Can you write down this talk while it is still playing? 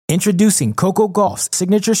Introducing Coco Gauff's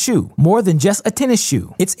signature shoe, more than just a tennis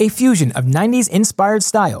shoe. It's a fusion of 90s-inspired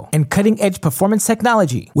style and cutting-edge performance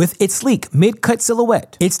technology. With its sleek mid-cut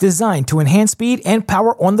silhouette, it's designed to enhance speed and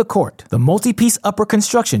power on the court. The multi-piece upper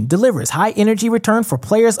construction delivers high-energy return for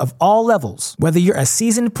players of all levels. Whether you're a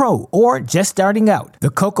seasoned pro or just starting out, the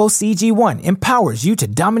Coco CG1 empowers you to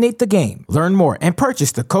dominate the game. Learn more and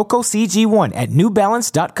purchase the Coco CG1 at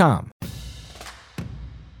NewBalance.com.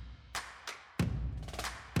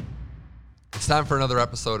 It's time for another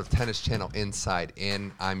episode of Tennis Channel Inside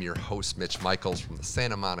In. I'm your host, Mitch Michaels from the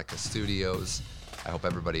Santa Monica studios. I hope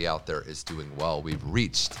everybody out there is doing well. We've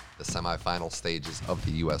reached the semifinal stages of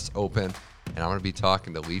the U.S. Open, and I'm going to be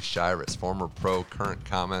talking to Leif Schirus, former pro, current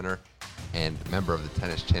commenter, and member of the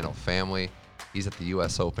Tennis Channel family. He's at the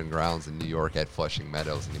U.S. Open grounds in New York at Flushing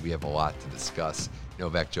Meadows, and we have a lot to discuss.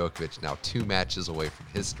 Novak Djokovic now 2 matches away from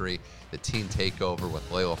history. The team takeover with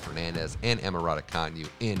Leylah Fernandez and Emma Raducanu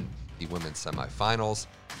in the women's semifinals.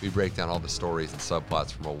 We break down all the stories and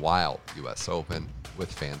subplots from a wild U.S. Open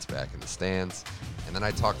with fans back in the stands. And then I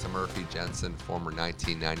talked to Murphy Jensen, former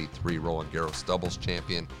 1993 Roland Garros doubles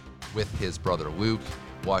champion, with his brother Luke,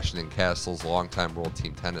 Washington Castle's longtime world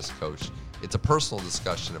team tennis coach. It's a personal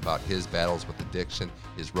discussion about his battles with addiction,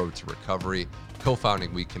 his road to recovery,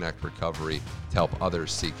 co-founding We Connect Recovery to help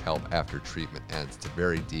others seek help after treatment ends. It's a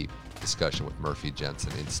very deep discussion with Murphy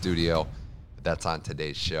Jensen in studio. That's on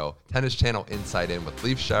today's show. Tennis Channel Inside In with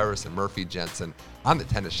Leif Schirus and Murphy Jensen on the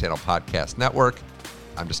Tennis Channel Podcast Network.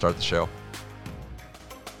 Time to start the show.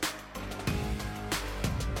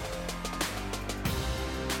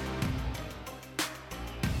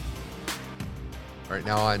 All right,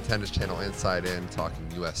 now on Tennis Channel Inside In, talking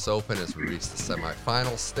U.S. Open as we reach the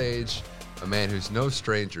semifinal stage. A man who's no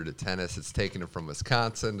stranger to tennis. It's taken him from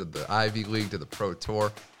Wisconsin to the Ivy League to the Pro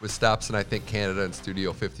Tour, with stops in, I think, Canada and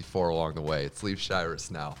Studio 54 along the way. It's Leif Schirus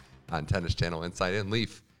now on Tennis Channel Inside In.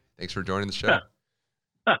 Leif, thanks for joining the show.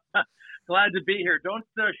 Glad to be here. Don't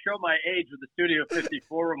show my age with the Studio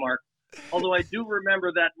 54 remark. Although I do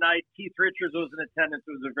remember that night Keith Richards was in attendance.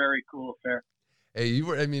 It was a very cool affair. Hey, you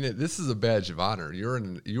were. I mean, this is a badge of honor. You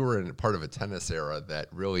were in part of a tennis era that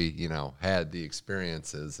really, had the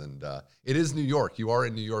experiences, and it is New York. You are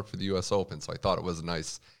in New York for the U.S. Open, so I thought it was a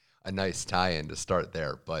nice tie-in to start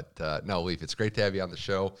there. But no, Leif, it's great to have you on the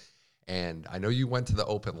show. And I know you went to the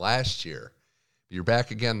Open last year. You're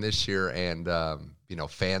back again this year, and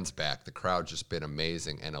fans back. The crowd's just been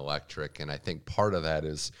amazing and electric. And I think part of that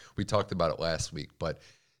is, we talked about it last week, but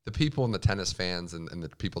the people and the tennis fans and the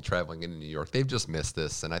people traveling into New York, they've just missed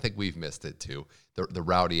this, and I think we've missed it too. The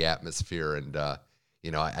rowdy atmosphere, and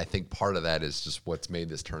I think part of that is just what's made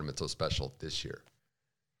this tournament so special this year.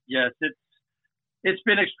 Yes, it's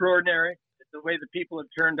been extraordinary. The way the people have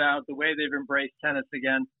turned out, the way they've embraced tennis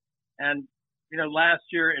again, and last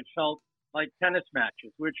year it felt like tennis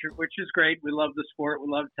matches, which is great. We love the sport, we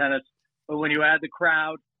love tennis, but when you add the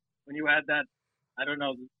crowd, when you add that, I don't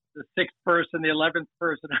know, the 6th person, the 11th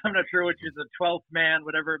person, I'm not sure which is the 12th man,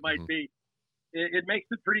 whatever it might be, it makes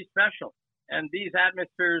it pretty special. And these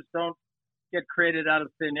atmospheres don't get created out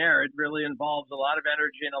of thin air. It really involves a lot of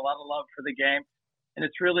energy and a lot of love for the game. And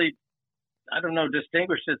it's really,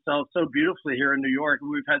 distinguished itself so beautifully here in New York.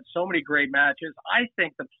 We've had so many great matches. I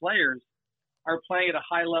think the players are playing at a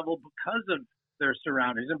high level because of their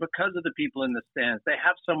surroundings and because of the people in the stands. They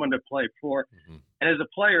have someone to play for. And as a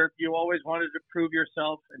player, you always wanted to prove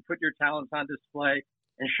yourself and put your talents on display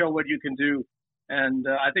and show what you can do. And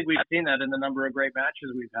I think we've seen that in the number of great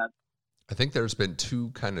matches we've had. I think there's been 2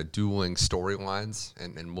 kind of dueling storylines,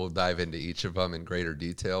 and we'll dive into each of them in greater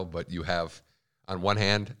detail. But you have, on one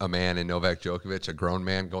hand, a man in Novak Djokovic, a grown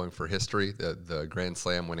man going for history, the Grand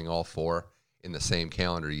Slam, winning all 4 in the same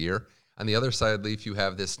calendar year. On the other side, Leif, you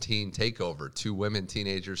have this teen takeover, 2 women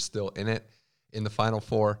teenagers still in it in the Final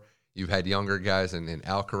 4. You've had younger guys and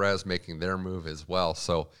Alcaraz making their move as well.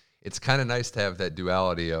 So it's kind of nice to have that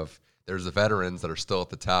duality of, there's the veterans that are still at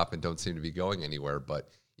the top and don't seem to be going anywhere, but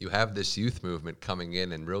you have this youth movement coming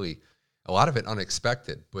in, and really a lot of it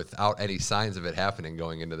unexpected without any signs of it happening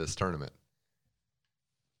going into this tournament.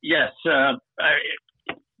 Yes.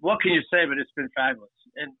 What can you say, but it's been fabulous.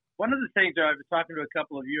 And one of the things, I was talking to a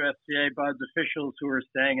couple of USTA BUD/S officials who were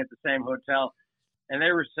staying at the same hotel, and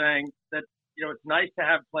they were saying that, it's nice to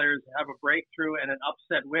have players have a breakthrough and an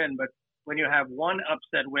upset win, but when you have one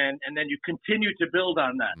upset win and then you continue to build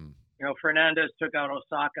on that, Fernandez took out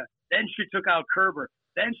Osaka, then she took out Kerber,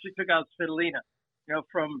 then she took out Svitolina.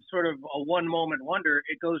 From sort of a one-moment wonder,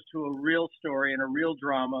 it goes to a real story and a real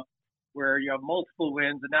drama where you have multiple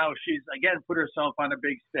wins, and now she's, again, put herself on a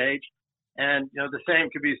big stage. And, the same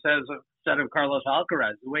could be said set of Carlos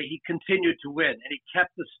Alcaraz, the way he continued to win and he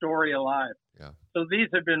kept the story alive. Yeah. So these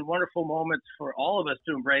have been wonderful moments for all of us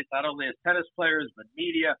to embrace, not only as tennis players, but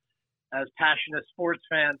media, as passionate sports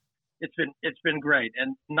fans. It's been great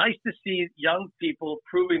and nice to see young people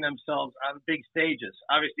proving themselves on big stages.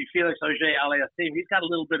 Obviously, Felix Auger-Aliassime, he's got a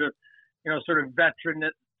little bit of, sort of veteran,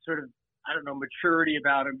 sort of, maturity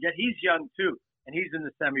about him. Yet he's young too, and he's in the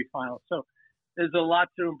semifinals. So there's a lot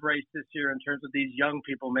to embrace this year in terms of these young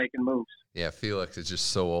people making moves. Yeah, Felix is just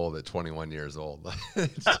so old at 21 years old.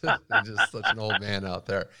 It's just such an old man out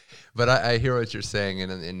there. But I hear what you're saying,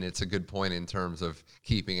 and it's a good point in terms of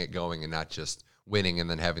keeping it going and not just winning and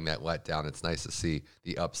then having that letdown. It's nice to see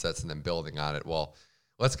the upsets and then building on it. Well,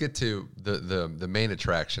 let's get to the main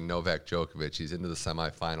attraction, Novak Djokovic. He's into the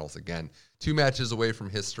semifinals again. 2 matches away from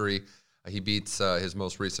history. He beats his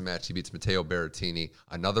most recent match. He beats Matteo Berrettini.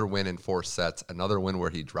 Another win in 4 sets. Another win where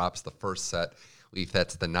he drops the first set. Leaf,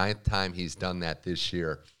 that's the 9th time he's done that this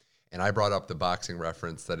year. And I brought up the boxing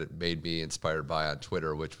reference that it made me inspired by on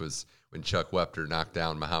Twitter, which was when Chuck Wepner knocked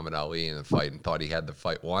down Muhammad Ali in the fight and thought he had the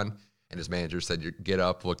fight won. And his manager said, "Get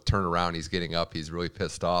up, look, turn around." He's getting up. He's really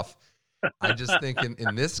pissed off. I just think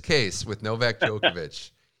in this case with Novak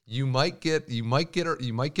Djokovic, you might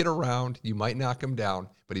get around, you might knock him down,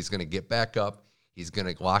 but he's going to get back up. He's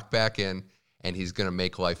going to lock back in, and he's going to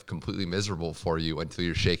make life completely miserable for you until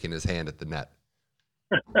you're shaking his hand at the net.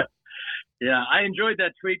 Yeah, I enjoyed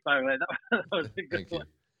that tweet, by the way. That was a good one.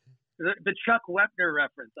 The Chuck Wepner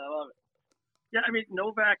reference, I love it. Yeah, I mean,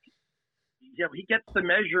 Novak, he gets the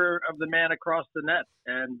measure of the man across the net,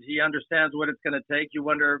 and he understands what it's going to take. You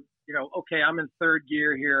wonder, okay, I'm in third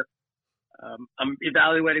gear here. I'm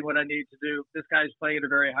evaluating what I need to do. This guy's playing at a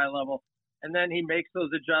very high level. And then he makes those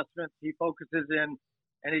adjustments. He focuses in,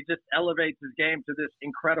 and he just elevates his game to this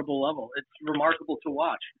incredible level. It's remarkable to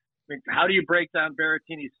watch. I mean, how do you break down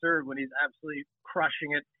Berrettini's serve when he's absolutely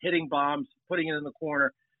crushing it, hitting bombs, putting it in the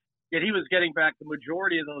corner? Yet he was getting back the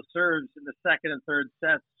majority of those serves in the second and third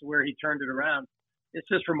sets where he turned it around. It's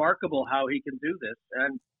just remarkable how he can do this.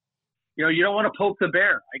 And, you don't want to poke the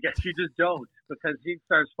bear. I guess you just don't, because he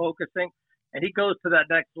starts focusing and he goes to that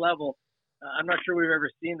next level. I'm not sure we've ever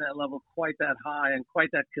seen that level quite that high and quite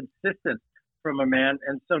that consistent from a man.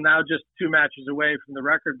 And so now just 2 matches away from the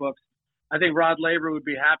record books. I think Rod Laver would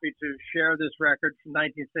be happy to share this record from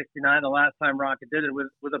 1969, the last time Rocket did it,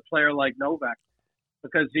 with a player like Novak,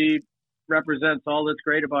 because he represents all that's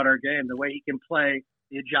great about our game, the way he can play,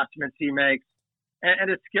 the adjustments he makes, and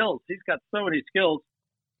his skills. He's got so many skills.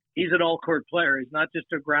 He's an all-court player. He's not just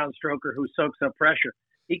a ground stroker who soaks up pressure.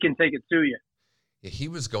 He can take it to you. Yeah, he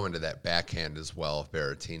was going to that backhand as well,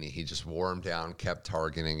 Berrettini. He just wore him down, kept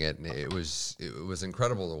targeting it, and it was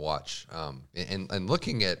incredible to watch. And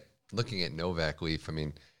looking at Novak, Leaf, I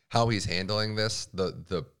mean, how he's handling this,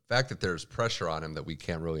 the fact that there's pressure on him that we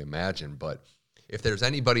can't really imagine, but if there's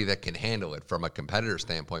anybody that can handle it from a competitor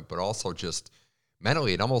standpoint, but also just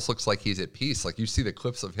mentally, it almost looks like he's at peace. Like you see the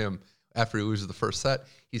clips of him after he loses the first set,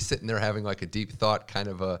 he's sitting there having like a deep thought, kind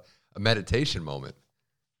of a meditation moment.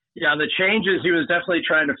 Yeah, the changes, he was definitely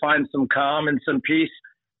trying to find some calm and some peace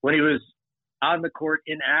when he was on the court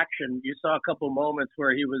in action. You saw a couple moments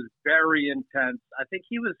where he was very intense. I think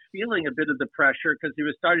he was feeling a bit of the pressure because he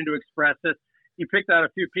was starting to express it. He picked out a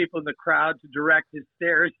few people in the crowd to direct his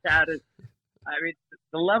stares at it. I mean,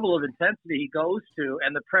 the level of intensity he goes to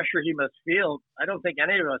and the pressure he must feel, I don't think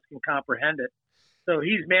any of us can comprehend it. So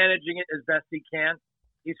he's managing it as best he can.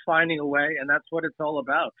 He's finding a way, and that's what it's all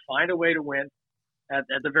about. Find a way to win at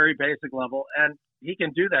the very basic level. And he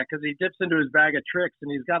can do that because he dips into his bag of tricks,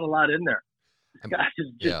 and he's got a lot in there. This guy is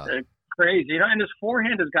just crazy. And his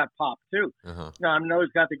forehand has got pop, too. I know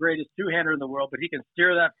he's got the greatest two-hander in the world, but he can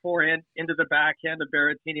steer that forehand into the backhand of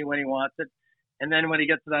Berrettini when he wants it. And then when he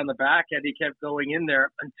gets it on the backhand, he kept going in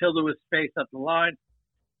there until there was space up the line.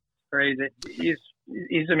 Crazy.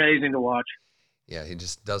 He's amazing to watch. Yeah, he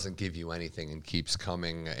just doesn't give you anything and keeps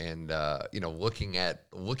coming. And looking at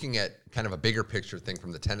kind of a bigger picture thing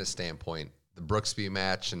from the tennis standpoint, the Brooksby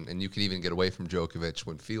match, and you can even get away from Djokovic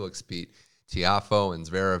when Felix beat Tiafoe and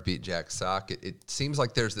Zverev beat Jack Sock. It seems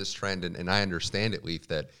like there's this trend, and I understand it, Leaf,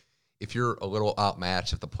 that if you're a little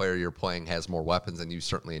outmatched, if the player you're playing has more weapons than you,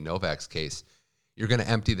 certainly in Novak's case, you're going to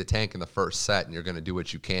empty the tank in the first set, and you're going to do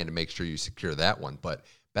what you can to make sure you secure that one. But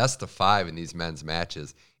best of 5 in these men's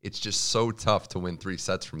matches, it's just so tough to win 3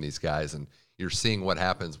 sets from these guys, and you're seeing what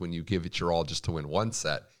happens when you give it your all just to win 1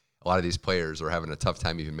 set. A lot of these players are having a tough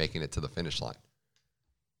time even making it to the finish line.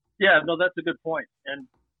 Yeah, no, that's a good point. And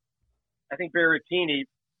I think Berrettini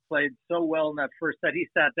played so well in that first set. He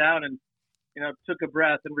sat down and, took a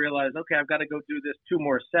breath and realized, okay, I've got to go do this 2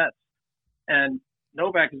 more sets. And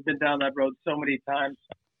Novak has been down that road so many times.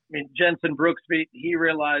 I mean, Jensen Brooksby, he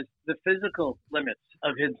realized the physical limits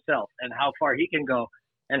of himself and how far he can go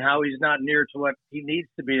and how he's not near to what he needs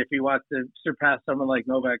to be if he wants to surpass someone like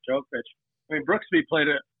Novak Djokovic. I mean, Brooksby played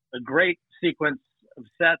a great sequence of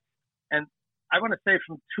sets, and I want to say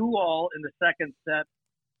from 2-2 in the second set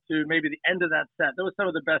to maybe the end of that set, that was some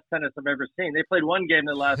of the best tennis I've ever seen. They played one game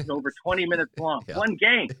that lasted over 20 minutes long. Yeah. One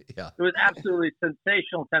game. Yeah. It was absolutely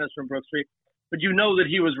sensational tennis from Brooksby. But you know that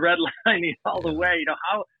he was redlining all the way. You know,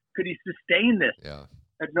 how could he sustain this? Yeah.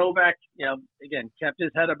 And Novak, you know, again, kept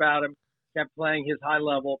his head about him, kept playing his high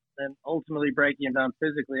level, and ultimately breaking him down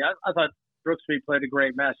physically. I thought Brooksby played a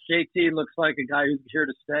great match. JT looks like a guy who's here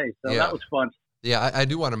to stay. So that was fun. Yeah, I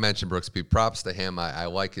do want to mention Brooksby. Props to him. I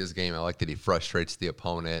like his game. I like that he frustrates the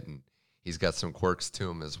opponent, and he's got some quirks to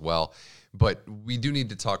him as well. But we do need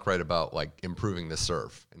to talk right about like improving the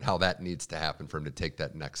serve and how that needs to happen for him to take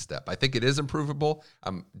that next step. I think it is improvable.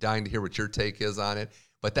 I'm dying to hear what your take is on it,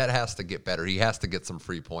 but that has to get better. He has to get some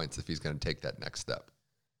free points if he's going to take that next step.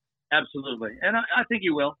 Absolutely. And I think he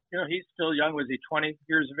will. You know, he's still young. Was he 20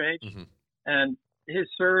 years of age? Mm-hmm. And his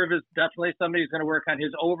serve is definitely something he's going to work on.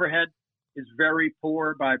 His overhead is very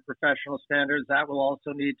poor by professional standards. That will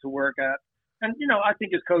also need to work at. And, you know, I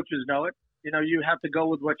think his coaches know it. You know, you have to go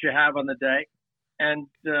with what you have on the day. And,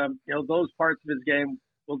 you know, those parts of his game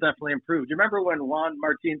will definitely improve. Do you remember when Juan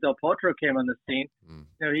Martín del Potro came on the scene? Mm.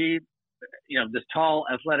 You know, this tall,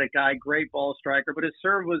 athletic guy, great ball striker, but his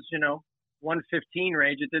serve was, you know, 115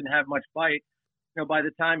 range. It didn't have much bite. You know, by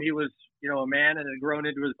the time he was, you know, a man and had grown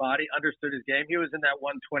into his body, understood his game, he was in that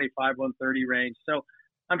 125, 130 range. So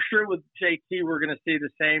I'm sure with JT, we're going to see the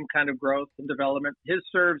same kind of growth and development. His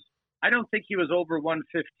serves, I don't think he was over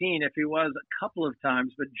 115. If he was, a couple of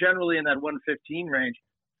times, but generally in that 115 range.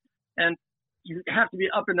 And you have to be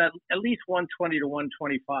up in that at least 120 to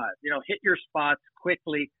 125. You know, hit your spots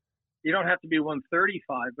quickly. You don't have to be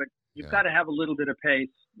 135, but you've got to have a little bit of pace.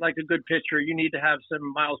 Like a good pitcher, you need to have some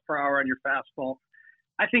miles per hour on your fastball.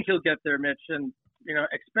 I think he'll get there, Mitch, and, you know,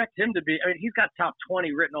 expect him to be. I mean, he's got top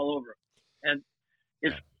 20 written all over him. And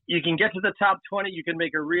if you can get to the top 20, you can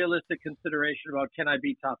make a realistic consideration about, can I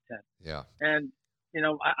be top 10? Yeah. And, you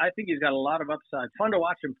know, I think he's got a lot of upside. Fun to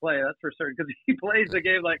watch him play, that's for certain, because he plays the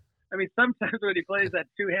game like, I mean, sometimes when he plays that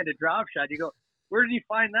two-handed drop shot, you go, where did he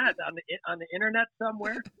find that? On the internet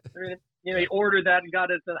somewhere? I mean, you know, he ordered that and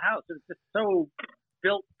got it to the house. It's just so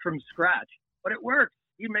built from scratch. But it works.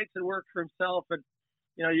 He makes it work for himself. And,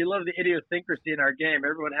 you know, you love the idiosyncrasy in our game.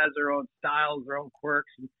 Everyone has their own styles, their own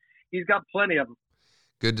quirks, and he's got plenty of them.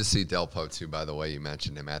 Good to see Delpo, too, by the way. You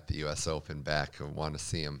mentioned him at the U.S. Open back. I want to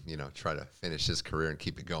see him, you know, try to finish his career and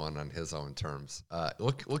keep it going on his own terms.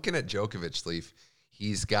 Looking at Djokovic, Leaf,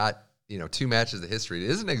 he's got, you know, 2 matches of history.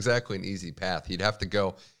 It isn't exactly an easy path. He'd have to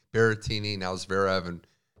go Berrettini, now Zverev, and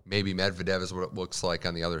maybe Medvedev is what it looks like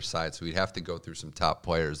on the other side. So he'd have to go through some top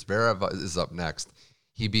players. Zverev is up next.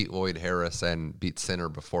 He beat Lloyd Harris and beat Sinner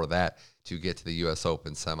before that to get to the U.S.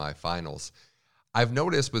 Open semifinals. I've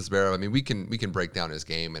noticed with Zverev, I mean, we can break down his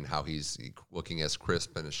game and how he's looking as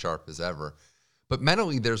crisp and as sharp as ever. But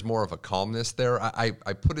mentally, there's more of a calmness there. I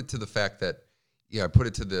put it to the fact that, I put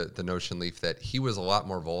it to the notion, Leaf, that he was a lot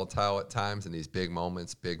more volatile at times in these big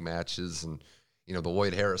moments, big matches. And, you know, the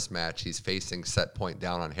Lloyd Harris match, he's facing set point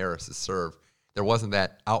down on Harris's serve. There wasn't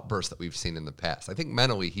that outburst that we've seen in the past. I think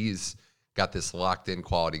mentally he's got this locked-in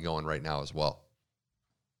quality going right now as well.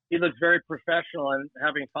 He looks very professional, and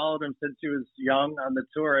having followed him since he was young on the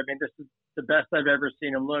tour, I mean, this is the best I've ever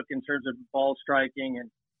seen him look in terms of ball striking and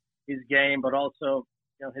his game, but also,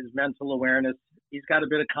 you know, his mental awareness. He's got a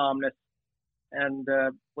bit of calmness. And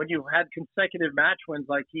when you've had consecutive match wins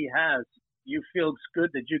like he has, you feel good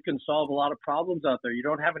that you can solve a lot of problems out there. You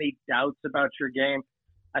don't have any doubts about your game.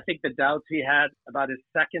 I think the doubts he had about his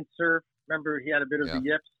second serve, remember he had a bit of the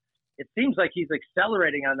yips. It seems like he's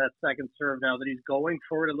accelerating on that second serve now, that he's going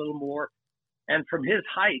for it a little more. And from his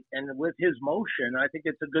height and with his motion, I think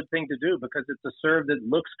it's a good thing to do because it's a serve that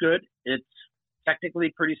looks good. It's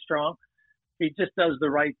technically pretty strong. He just does the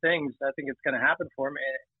right things. I think it's going to happen for him.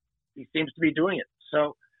 And he seems to be doing it.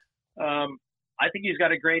 So I think he's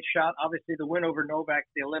got a great shot. Obviously, the win over Novak,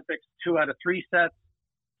 the Olympics, 2 out of 3 sets.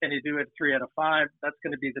 Can he do it 3 out of 5? That's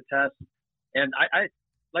going to be the test. And I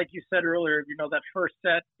like you said earlier, you know, that first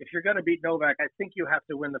set, if you're going to beat Novak, I think you have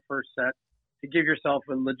to win the first set to give yourself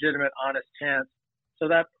a legitimate, honest chance. So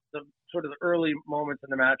that the sort of the early moments in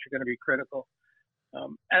the match are going to be critical,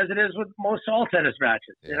 as it is with most all tennis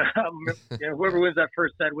matches. Yeah. You know, whoever wins that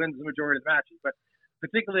first set wins the majority of the matches. But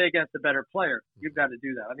particularly against a better player, you've got to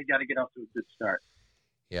do that. I think you got to get off to a good start.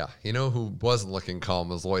 Yeah, you know who wasn't looking calm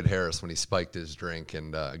was Lloyd Harris when he spiked his drink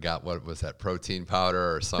and got, what was that, protein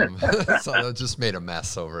powder or something. So it just made a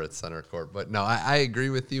mess over at center court. But no, I agree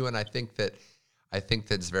with you, and I think that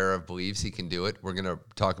Zverev believes he can do it. We're going to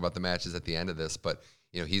talk about the matches at the end of this, but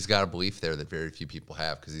he's got a belief there that very few people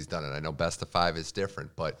have because he's done it. I know best of 5 is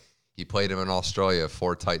different, but he played him in Australia,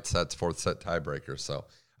 4 tight sets, 4th set tiebreaker. So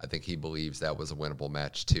I think he believes that was a winnable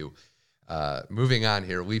match too. Moving on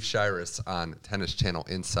here, Leif Shiras on Tennis Channel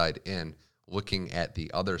Inside In, looking at the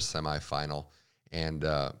other semifinal and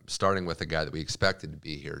starting with a guy that we expected to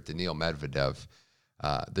be here, Daniil Medvedev.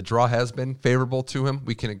 The draw has been favorable to him.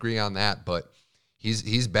 We can agree on that, but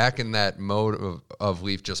he's back in that mode of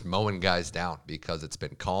Leif just mowing guys down because it's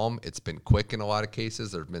been calm. It's been quick in a lot of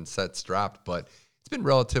cases. There have been sets dropped, but it's been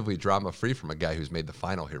relatively drama-free from a guy who's made the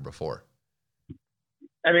final here before.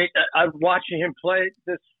 I mean, I'm watching him play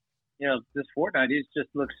this fortnight. He's just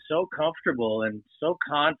looks so comfortable and so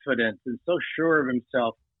confident and so sure of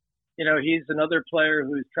himself. He's another player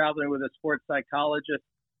who's traveling with a sports psychologist.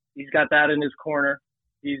 He's got that in his corner.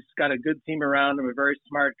 He's got a good team around him, a very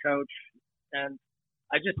smart coach. And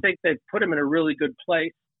I just think they've put him in a really good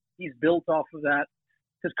place. He's built off of that.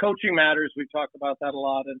 His coaching matters. We've talked about that a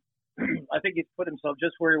lot. And I think he's put himself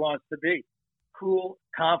just where he wants to be. Cool,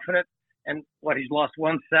 confident. And he's lost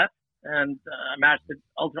 1 set. And matched it.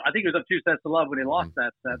 I think it was up 2 sets to love when he lost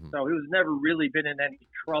that set. So he was never really been in any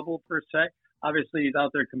trouble per se. Obviously, he's out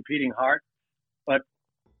there competing hard. But,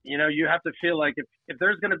 you have to feel like if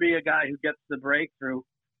there's going to be a guy who gets the breakthrough,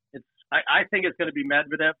 I think it's going to be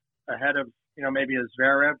Medvedev ahead of, maybe a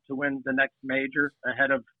Zverev to win the next major, ahead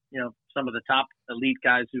of, some of the top elite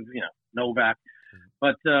guys who, Novak.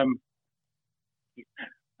 But I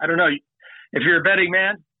don't know. If you're a betting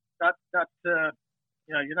man,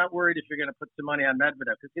 you're not worried if you're going to put some money on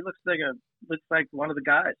Medvedev because he looks like one of the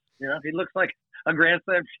guys. He looks like a Grand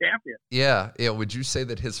Slam champion. Yeah. Would you say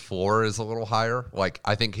that his floor is a little higher? Like,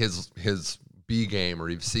 I think his B game or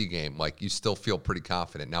even C game, like, you still feel pretty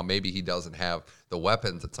confident. Now, maybe he doesn't have the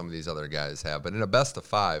weapons that some of these other guys have, but in a best of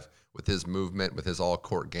 5 with his movement, with his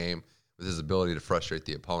all-court game, with his ability to frustrate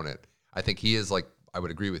the opponent, I think he is, like, I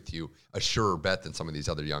would agree with you, a surer bet than some of these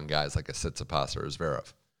other young guys like a Tsitsipas or a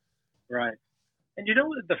Zverev. Right. And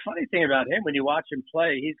the funny thing about him, when you watch him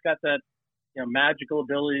play, he's got that magical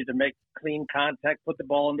ability to make clean contact, put the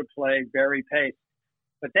ball into play, vary pace.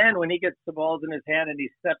 But then when he gets the balls in his hand and he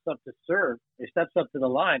steps up to serve, he steps up to the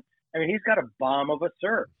line, I mean, he's got a bomb of a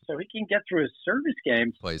serve. So he can get through his service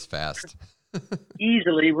games. Plays fast.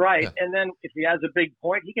 Easily, right. Yeah. And then if he has a big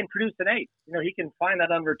point, he can produce an ace. He can find that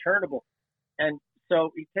unreturnable. And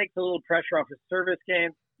so he takes a little pressure off his service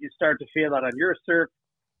game. You start to feel that on your serve.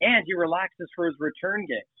 And he relaxes for his return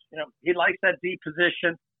games. He likes that deep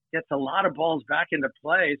position, gets a lot of balls back into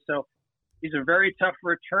play. So he's a very tough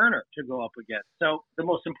returner to go up against. So the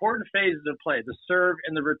most important phases of play, the serve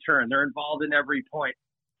and the return, they're involved in every point.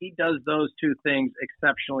 He does those 2 things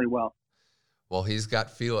exceptionally well. Well, he's got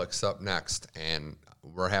Felix up next, and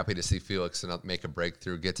we're happy to see Felix make a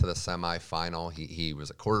breakthrough, get to the semifinal. He was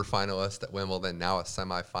a quarterfinalist at Wimbledon, now a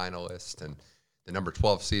semifinalist, and the number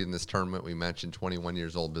 12 seed in this tournament, we mentioned, 21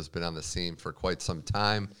 years old, has been on the scene for quite some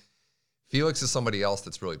time. Felix is somebody else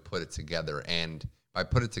that's really put it together, and by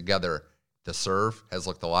put it together, the serve has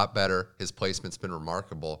looked a lot better. His placement's been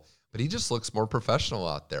remarkable, but he just looks more professional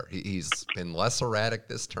out there. He's been less erratic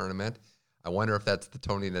this tournament. I wonder if that's the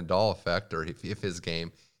Tony Nadal effect or if his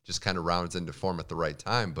game just kind of rounds into form at the right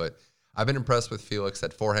time. But I've been impressed with Felix.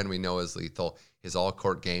 That forehand we know is lethal. His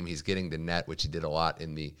all-court game, he's getting to net, which he did a lot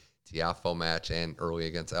in the Tiafoe match and early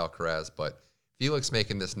against Alcaraz. But Felix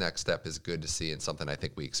making this next step is good to see and something I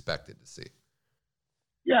think we expected to see.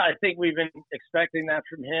 Yeah, I think we've been expecting that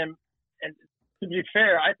from him. And to be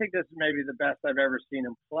fair, I think this is maybe the best I've ever seen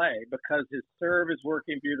him play because his serve is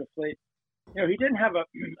working beautifully. He didn't have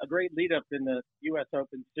a great lead up in the U.S.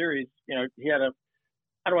 Open Series. He had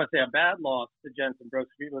I don't want to say a bad loss to Jenson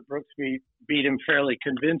Brooksby, but Brooksby beat him fairly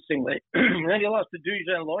convincingly. And then he lost to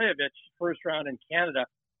Dusan Lajovic first round in Canada,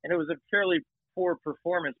 and it was a fairly poor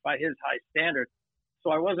performance by his high standard. So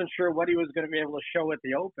I wasn't sure what he was going to be able to show at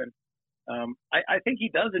the Open. I think he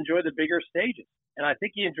does enjoy the bigger stages, and I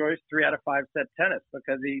think he enjoys 3 out of 5 set tennis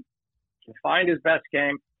because he can find his best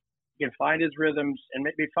game. He can find his rhythms and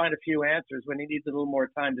maybe find a few answers when he needs a little more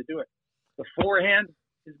time to do it. The forehand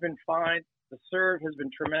has been fine. The serve has been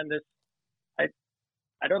tremendous.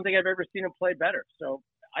 I don't think I've ever seen him play better. So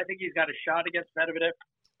I think he's got a shot against Medvedev.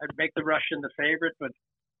 I'd make the Russian the favorite, but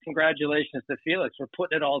congratulations to Felix for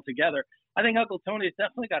putting it all together. I think Uncle Tony's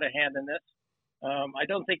definitely got a hand in this. I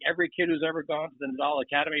don't think every kid who's ever gone to the Nadal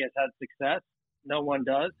Academy has had success. No one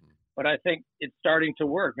does. but I think it's starting to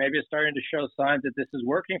work. Maybe it's starting to show signs that this is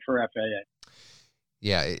working for FAA.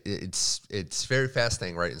 Yeah, it's very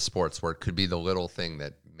fascinating, right, in sports, where it could be the little thing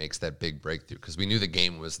that makes that big breakthrough, because we knew the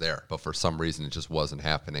game was there, but for some reason it just wasn't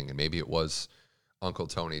happening, and maybe it was Uncle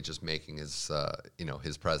Tony just making his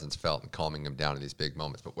his presence felt and calming him down in these big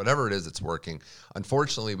moments. But whatever it is, it's working.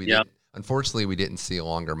 Unfortunately, we didn't see a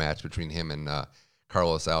longer match between him and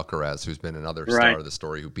Carlos Alcaraz, who's been another star of the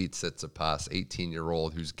story, who beat Tsitsipas,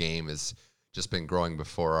 18-year-old, whose game has just been growing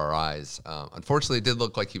before our eyes. Unfortunately, it did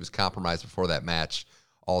look like he was compromised before that match,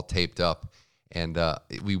 all taped up. And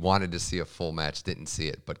we wanted to see a full match, didn't see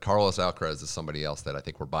it. But Carlos Alcaraz is somebody else that I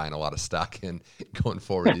think we're buying a lot of stock in going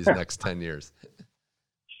forward these next 10 years.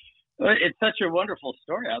 Well, it's such a wonderful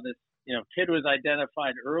story how this kid was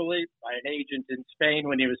identified early by an agent in Spain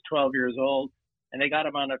when he was 12 years old, and they got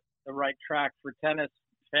him on the right track for tennis.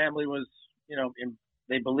 Family was,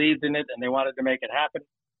 they believed in it and they wanted to make it happen.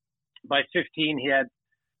 By 15, he had,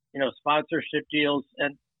 sponsorship deals,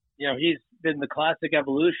 and he's been the classic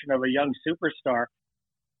evolution of a young superstar.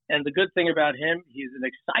 And the good thing about him, he's an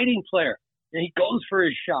exciting player. And he goes for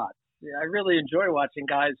his shots. I really enjoy watching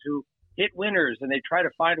guys who hit winners and they try to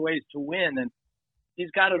find ways to win. And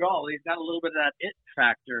he's got it all. He's got a little bit of that it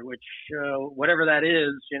factor, which whatever that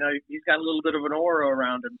is, he's got a little bit of an aura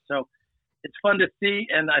around him. So it's fun to see.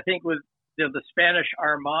 And I think with the Spanish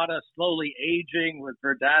Armada slowly aging, with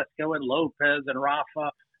Verdasco and Lopez and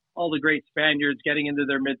Rafa, all the great Spaniards getting into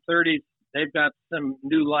their mid-30s, they've got some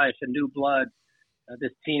new life and new blood,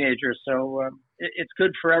 this teenager. So it's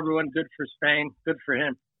good for everyone, good for Spain, good for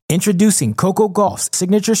him. Introducing Coco Gauff's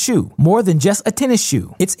signature shoe, more than just a tennis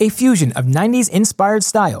shoe. It's a fusion of 90s inspired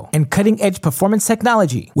style and cutting-edge performance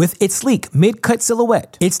technology. With its sleek mid-cut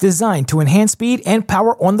silhouette, it's designed to enhance speed and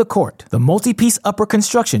power on the court. The multi-piece upper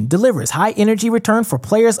construction delivers high energy return for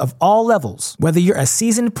players of all levels. Whether you're a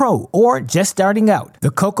seasoned pro or just starting out,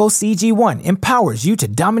 the Coco CG1 empowers you to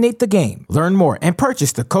dominate the game. Learn more and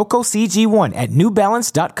purchase the Coco CG1 at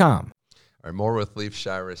newbalance.com. All right, more with Leif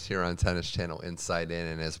Shires here on Tennis Channel Inside In.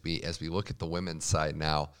 And as we look at the women's side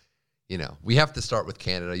now, we have to start with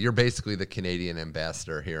Canada. You're basically the Canadian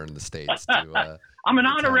ambassador here in the States. I'm an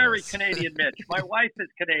honorary Canadian, Mitch. My wife is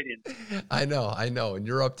Canadian. I know. And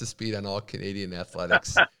you're up to speed on all Canadian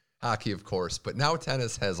athletics, hockey, of course. But now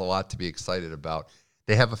tennis has a lot to be excited about.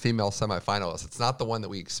 They have a female semifinalist. It's not the one that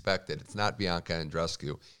we expected. It's not Bianca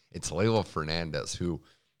Andreescu. It's Leylah Fernandez, who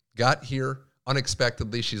got here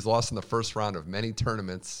unexpectedly. She's lost in the first round of many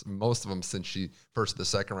tournaments, most of them since the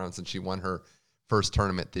second round since she won her first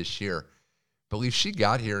tournament this year. Believe she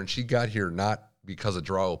got here not because a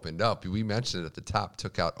draw opened up. We mentioned it at the top,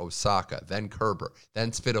 took out Osaka, then Kerber,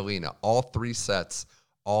 then Svitolina, all 3 sets,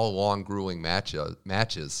 all long, grueling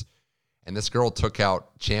matches. And this girl took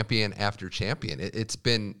out champion after champion. It's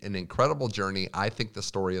been an incredible journey. I think the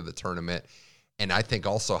story of the tournament, and I think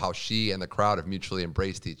also how she and the crowd have mutually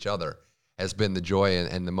embraced each other, has been the joy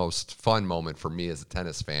and the most fun moment for me as a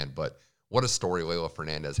tennis fan. But what a story, Leylah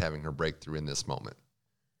Fernandez having her breakthrough in this moment.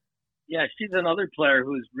 Yeah, she's another player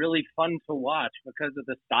who's really fun to watch because of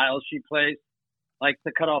the style she plays. Likes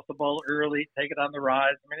to cut off the ball early, take it on the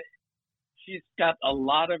rise. I mean, she's got a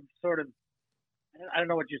lot of I don't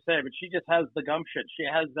know what you say, but she just has the gumption. She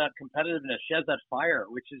has that competitiveness. She has that fire,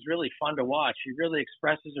 which is really fun to watch. She really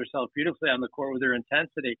expresses herself beautifully on the court with her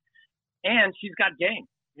intensity. And she's got game.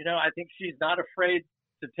 I think she's not afraid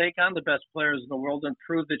to take on the best players in the world and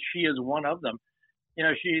prove that she is one of them.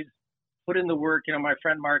 She's put in the work. My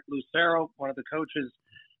friend Mark Lucero, one of the coaches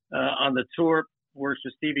on the tour, works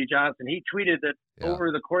with Stevie Johnson. He tweeted that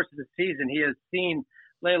over the course of the season, he has seen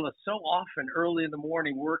Leylah so often early in the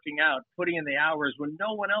morning working out, putting in the hours when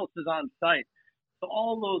no one else is on site. So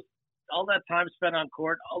all that time spent on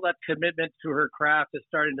court, all that commitment to her craft is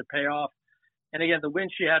starting to pay off. And again, the win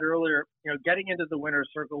she had earlier, getting into the winner's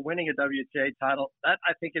circle, winning a WTA title, that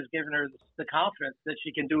I think has given her the confidence that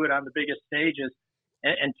she can do it on the biggest stages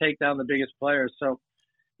and take down the biggest players. So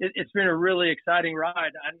it's been a really exciting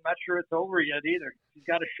ride. I'm not sure it's over yet either. She's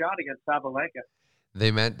got a shot against Sabalenka.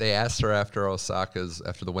 They asked her after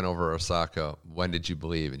the win over Osaka, when did you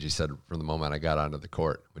believe? And she said, from the moment I got onto the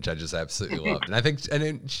court, which I just absolutely loved. And I think,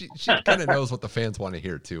 she kind of knows what the fans want to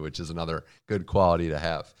hear too, which is another good quality to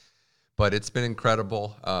have. But it's been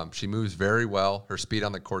incredible. She moves very well. Her speed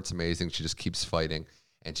on the court's amazing. She just keeps fighting,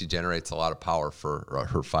 and she generates a lot of power for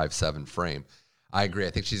her 5'7" frame. I agree.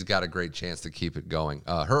 I think she's got a great chance to keep it going.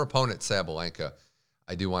 Her opponent, Sabalenka,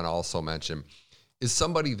 I do want to also mention, is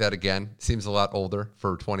somebody that, again, seems a lot older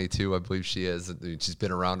for 22. I believe she is. She's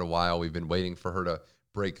been around a while. We've been waiting for her to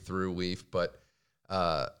break through, Leaf. But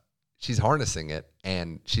she's harnessing it,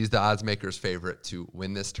 and she's the odds maker's favorite to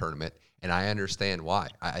win this tournament. And I understand why.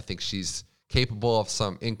 I think she's capable of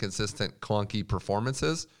some inconsistent, clunky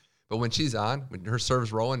performances, but when she's on, when her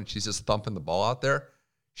serve's rolling and she's just thumping the ball out there,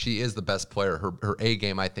 she is the best player. Her A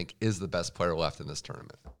game, I think, is the best player left in this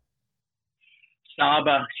tournament.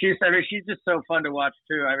 Saba, she's just so fun to watch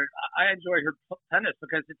too. I enjoy her tennis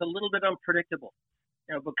because it's a little bit unpredictable.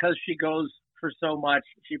 Because she goes for so much,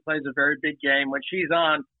 she plays a very big game. When she's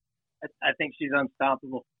on, I think she's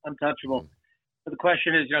unstoppable, untouchable. But the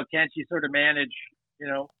question is, can she sort of manage,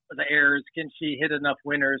 the errors? Can she hit enough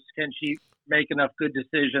winners? Can she make enough good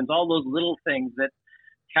decisions? All those little things that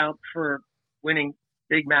count for winning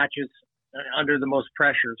big matches under the most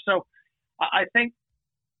pressure. So I think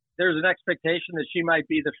there's an expectation that she might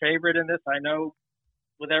be the favorite in this. I know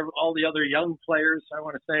with all the other young players, I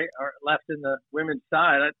want to say, are left in the women's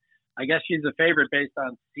side, I guess she's the favorite based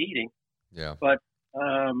on seeding. Yeah. But,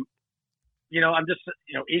 I'm just,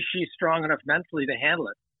 is she strong enough mentally to handle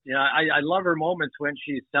it? I love her moments when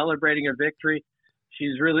she's celebrating a victory.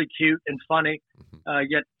 She's really cute and funny,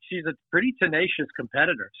 yet she's a pretty tenacious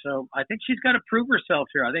competitor. So I think she's got to prove herself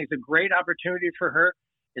here. I think it's a great opportunity for her.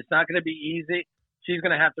 It's not going to be easy. She's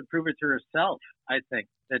going to have to prove it to herself, I think,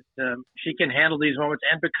 that she can handle these moments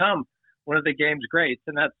and become one of the game's greats.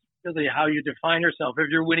 And that's really how you define yourself. If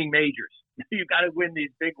you're winning majors, you've got to win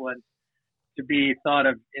these big ones to be thought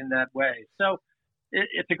of in that way. So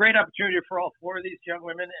it's a great opportunity for all four of these young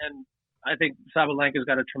women, and I think Sabalenka's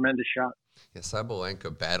got a tremendous shot. Yeah,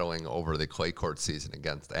 Sabalenka battling over the clay court season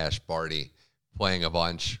against Ash Barty, playing a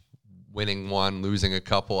bunch, winning one, losing a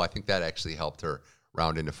couple. I think that actually helped her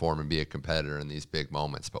round into form and be a competitor in these big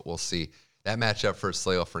moments. But we'll see. That matchup for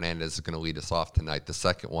Leylah Fernandez is going to lead us off tonight. The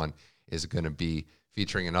second one is going to be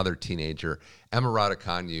featuring another teenager, Emma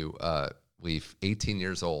Raducanu, Leaf, 18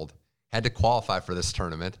 years old, had to qualify for this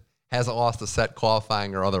tournament. Hasn't lost a set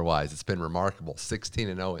qualifying or otherwise. It's been remarkable.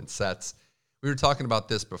 16-0 in sets. We were talking about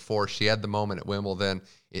this before. She had the moment at Wimbledon.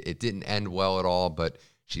 It didn't end well at all, but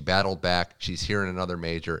she battled back. She's here in another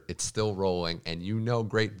major. It's still rolling, and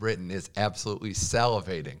Great Britain is absolutely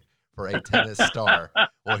salivating for a tennis star.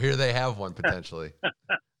 Well, here they have one potentially.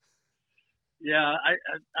 Yeah,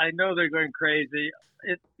 I know they're going crazy.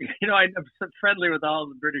 I'm friendly with all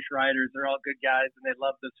the British writers. They're all good guys, and they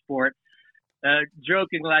love the sport.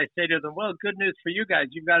 Jokingly, I say to them, well, good news for you guys.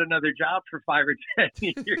 You've got another job for 5 or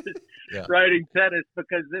 10 years writing tennis,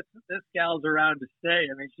 because this gal's around to stay.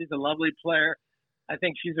 I mean, she's a lovely player. I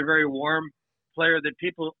think she's a very warm player that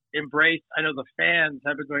people embrace. I know the fans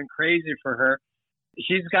have been going crazy for her.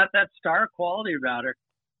 She's got that star quality about her,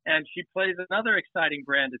 and she plays another exciting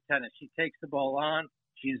brand of tennis. She takes the ball on.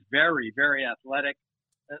 She's very, very athletic.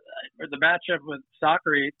 The matchup with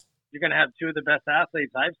Sakkari, you're going to have two of the best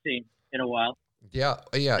athletes I've seen in a while. Yeah,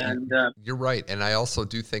 and, you're right. And I also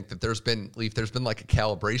do think that there's been like a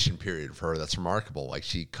calibration period for her that's remarkable. Like,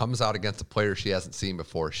 she comes out against a player she hasn't seen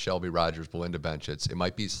before, Shelby Rogers, Belinda Bencic. It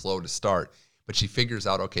might be slow to start, but she figures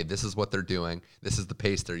out, okay, this is what they're doing. This is the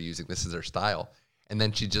pace they're using. This is their style. And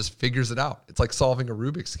then she just figures it out. It's like solving a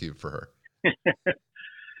Rubik's Cube for her.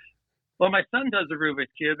 Well, my son does a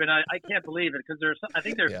Rubik's Cube, and I can't believe it, because I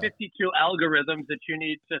think there are 52 algorithms that you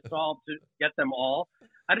need to solve to get them all.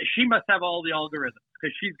 She must have all the algorithms,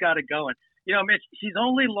 because she's got it going. Mitch, she's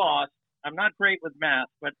only lost, I'm not great with math,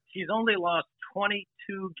 but she's only lost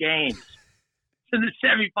 22 games in the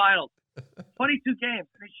semifinals. 22 games.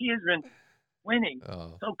 I mean, she has been winning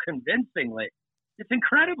so convincingly. It's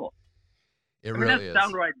incredible. It really is. That's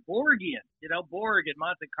downright Borgian. Borg at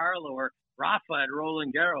Monte Carlo, or Rafa at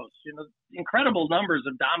Roland Garros. Incredible numbers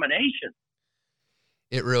of domination.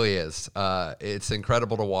 It really is. It's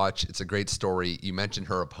incredible to watch. It's a great story. You mentioned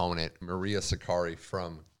her opponent, Maria Sakkari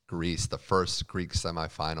from Greece, the first Greek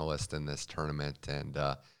semifinalist in this tournament. And,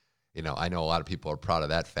 I know a lot of people are proud of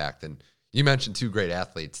that fact. And you mentioned two great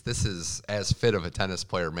athletes. This is as fit of a tennis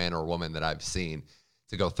player, man or woman, that I've seen,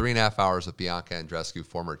 to go 3.5 hours with Bianca Andreescu,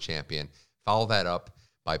 former champion. Follow that up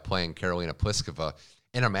by playing Karolina Pliskova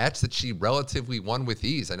in a match that she relatively won with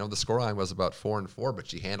ease. I know the scoreline was about 4-4, but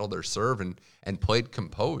she handled her serve and played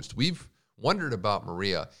composed. We've wondered about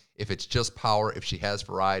Maria, if it's just power, if she has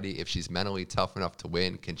variety, if she's mentally tough enough to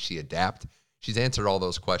win, can she adapt? She's answered all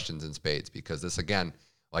those questions in spades, because this, again,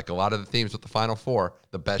 like a lot of the themes with the Final Four,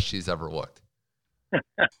 the best she's ever looked.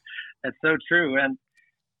 That's so true. And,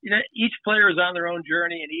 each player is on their own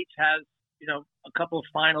journey, and each has, a couple of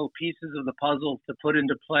final pieces of the puzzle to put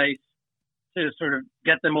into place to sort of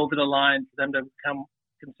get them over the line, for them to become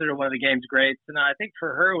considered one of the game's greats. And I think for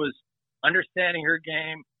her, it was understanding her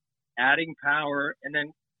game, adding power, and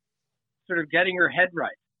then sort of getting her head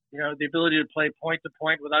right. the ability to play point to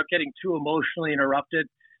point without getting too emotionally interrupted.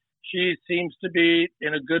 She seems to be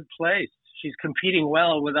in a good place. She's competing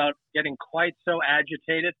well without getting quite so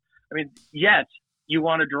agitated. I mean, yet you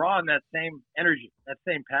want to draw on that same energy, that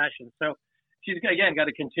same passion. So she's, again, got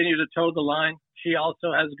to continue to toe the line. She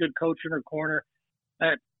also has a good coach in her corner.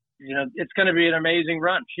 It's going to be an amazing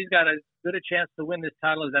run. She's got as good a chance to win this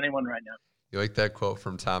title as anyone right now. You like that quote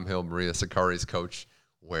from Tom Hill, Maria Sakkari's coach,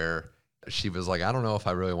 where she was like, I don't know if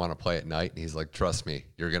I really want to play at night. And he's like, trust me,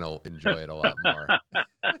 you're going to enjoy it a lot more.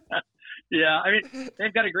 Yeah, I mean,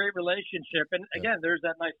 they've got a great relationship. And again, there's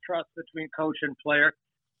that nice trust between coach and player.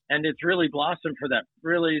 And it's really blossomed for them.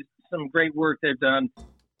 Really some great work they've done.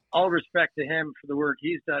 All respect to him for the work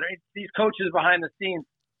he's done. I mean, these coaches behind the scenes,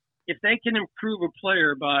 if they can improve a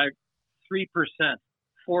player by 3%,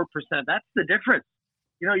 4%, that's the difference.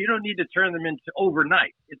 You don't need to turn them into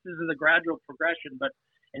overnight. This is a gradual progression.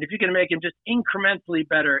 And if you can make them just incrementally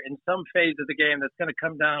better in some phase of the game that's going to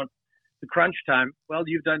come down to crunch time, well,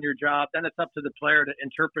 you've done your job. Then it's up to the player to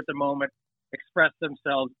interpret the moment, express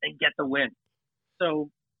themselves, and get the win.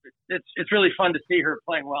 So it's really fun to see her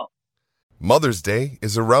playing well. Mother's Day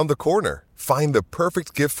is around the corner. Find the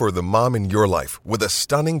perfect gift for the mom in your life with a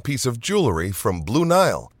stunning piece of jewelry from Blue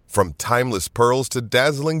Nile. From timeless pearls to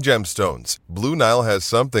dazzling gemstones, Blue Nile has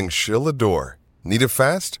something she'll adore. Need it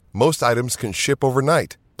fast? Most items can ship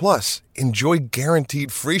overnight. Plus, enjoy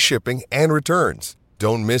guaranteed free shipping and returns.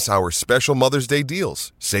 Don't miss our special Mother's Day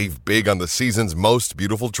deals. Save big on the season's most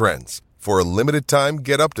beautiful trends. For a limited time,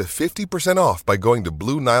 get up to 50% off by going to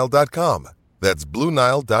BlueNile.com. That's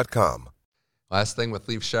BlueNile.com. Last thing with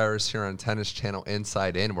Leaf Shires here on Tennis Channel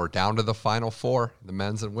Inside In. We're down to the Final Four, the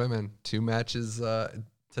men's and women. 2 matches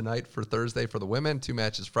tonight for Thursday for the women, 2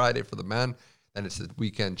 matches Friday for the men. Then it's the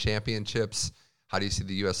weekend championships. How do you see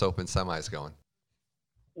the U.S. Open semis going?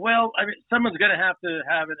 Well, I mean, someone's going to have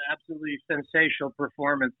an absolutely sensational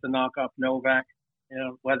performance to knock off Novak.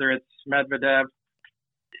 Whether it's Medvedev,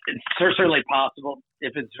 it's certainly possible.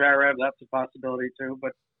 If it's Zverev, that's a possibility too.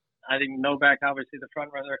 But I think Novak, obviously, the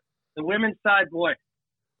front runner. The women's side, boy,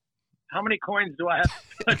 how many coins do I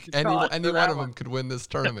have? Any one of them could win this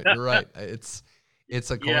tournament. You're right. It's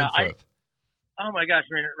a coin flip. Oh my gosh!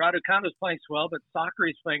 I mean, Raducanu's playing swell, but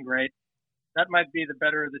Sakkari's playing great. That might be the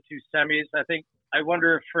better of the 2 semis. I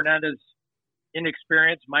wonder if Fernandez's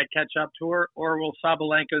inexperience might catch up to her, or will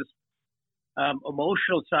Sabalenka's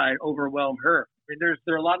emotional side overwhelm her? I mean,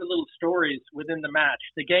 there are a lot of little stories within the match.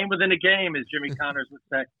 The game within a game, as Jimmy Connors would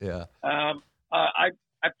say. Yeah. I'm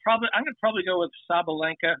going to probably go with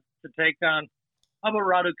Sabalenka to take on. How about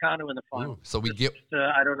Raducanu in the final? Ooh, so we get.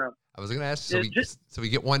 I don't know. I was going to ask. So we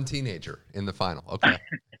get one teenager in the final. Okay.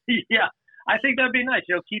 Yeah, I think that'd be nice.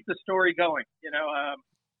 Keep the story going.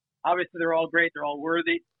 Obviously they're all great. They're all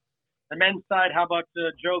worthy. The men's side, how about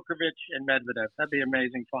Djokovic and Medvedev? That'd be an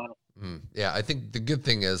amazing final. Yeah, I think the good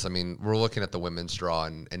thing is, I mean, we're looking at the women's draw,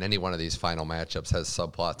 and any one of these final matchups has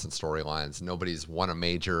subplots and storylines. Nobody's won a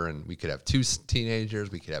major, and we could have 2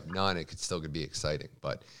 teenagers. We could have none. It could still be exciting.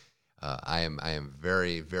 But I am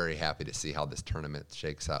very, very happy to see how this tournament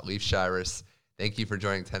shakes out. Leaf Shires, thank you for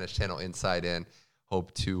joining Tennis Channel Inside In.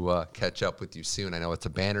 Hope to catch up with you soon. I know it's a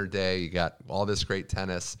banner day. You got all this great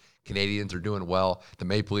tennis. Canadians are doing well. The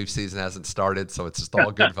Maple Leaf season hasn't started, so it's just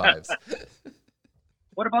all good vibes.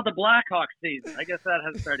 What about the Blackhawks season? I guess that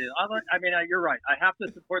has started. I mean, you're right. I have to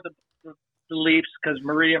support the Leafs because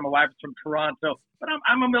Maria, my wife, is from Toronto. But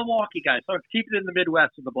I'm a Milwaukee guy, so I'm keeping it in the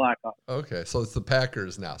Midwest with the Blackhawks. Okay, so it's the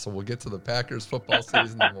Packers now. So we'll get to the Packers football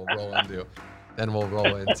season, and we'll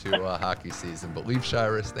roll into hockey season. But Leaf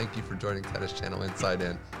Shires, thank you for joining Tennis Channel Inside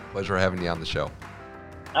In. Pleasure having you on the show.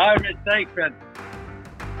 All right, thanks, Ben.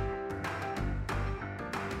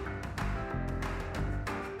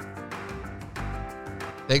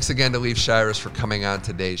 Thanks again to Leaf Shires for coming on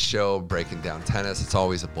today's show, breaking down tennis. It's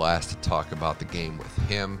always a blast to talk about the game with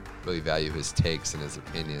him. Really value his takes and his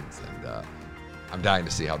opinions, and I'm dying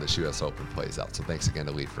to see how this U.S. Open plays out. So thanks again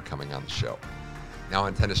to Leaf for coming on the show. Now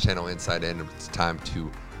on Tennis Channel Inside In, it's time to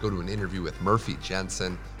go to an interview with Murphy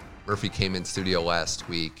Jensen. Murphy came in studio last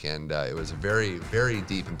week, and it was a very, very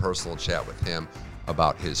deep and personal chat with him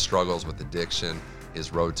about his struggles with addiction,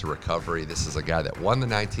 his road to recovery. This is a guy that won the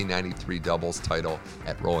 1993 doubles title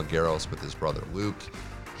at Roland Garros with his brother Luke.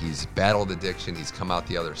 He's battled addiction. He's come out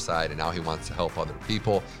the other side, and now he wants to help other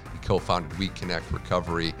people. He co-founded We Connect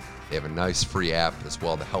Recovery. They have a nice free app as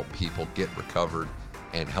well to help people get recovered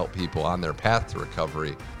and help people on their path to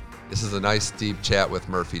recovery. This is a nice, deep chat with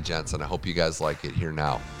Murphy Jensen. I hope you guys like it here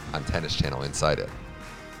now on Tennis Channel Inside It.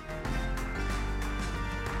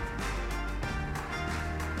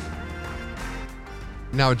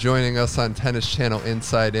 Now joining us on Tennis Channel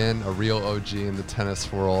Inside In, a real OG in the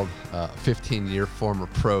tennis world, 15-year former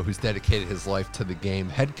pro who's dedicated his life to the game,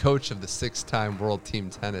 head coach of the 6-time World Team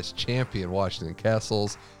Tennis champion Washington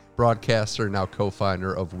Castles, broadcaster, now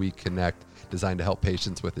co-founder of We Connect, designed to help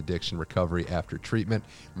patients with addiction recovery after treatment.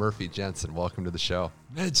 Murphy Jensen, welcome to the show.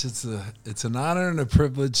 Mitch, it's an honor and a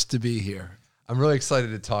privilege to be here. I'm really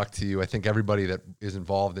excited to talk to you. I think everybody that is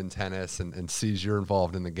involved in tennis and sees you're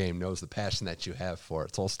involved in the game knows the passion that you have for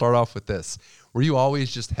it. So I'll start off with this. Were you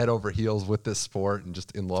always just head over heels with this sport and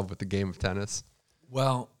just in love with the game of tennis?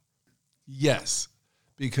 Well, yes,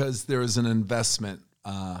 because there was an investment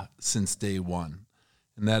since day one.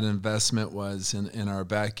 And that investment was in our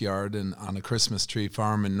backyard and on a Christmas tree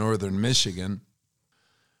farm in northern Michigan.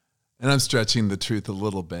 And I'm stretching the truth a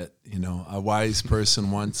little bit. You know, a wise person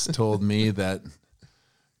once told me that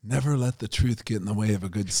never let the truth get in the way of a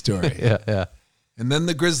good story. Yeah. And then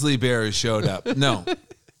the grizzly bears showed up. No,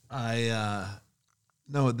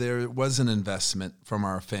 there was an investment from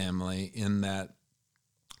our family in that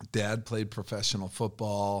Dad played professional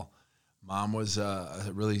football. Mom was a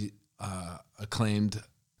really acclaimed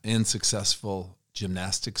and successful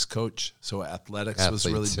gymnastics coach. So athletics was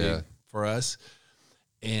really big for us.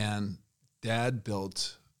 And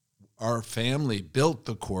our family built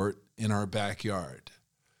the court in our backyard.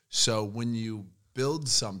 So when you build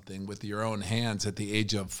something with your own hands at the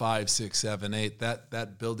age of 5, 6, 7, 8,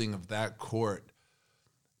 that building of that court,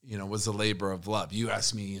 you know, was a labor of love. You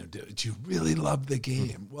asked me, you know, did you really love the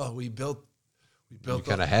game? Well, we built. You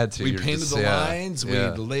kind of had to. We painted the lines. We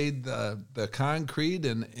laid the concrete,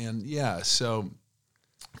 and yeah. So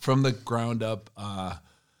from the ground up,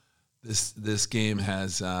 this game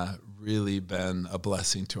has really been a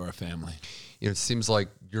blessing to our family. You know, it seems like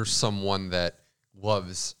you're someone that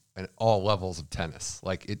loves all levels of tennis.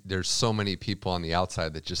 Like there's so many people on the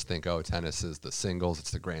outside that just think, oh, tennis is the singles, it's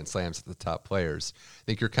the Grand Slams, it's the top players. I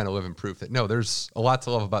think you're kind of living proof that no, there's a lot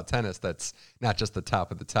to love about tennis. That's not just the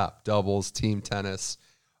top of the top. Doubles, team tennis,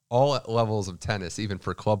 all levels of tennis, even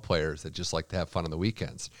for club players that just like to have fun on the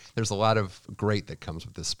weekends. There's a lot of great that comes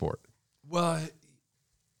with this sport. Well,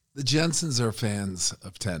 the Jensens are fans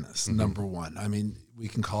of tennis, number one. I mean, we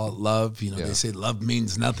can call it love. You know, They say love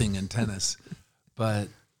means nothing in tennis. But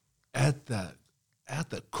at the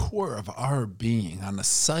core of our being, on a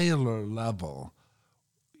cellular level,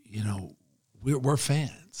 you know, we're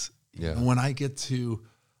fans. Yeah. And when I get to,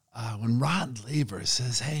 when Rod Laver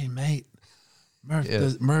says, hey, mate,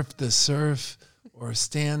 Murph the Surf, or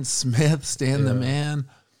Stan Smith, the man,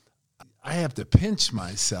 I have to pinch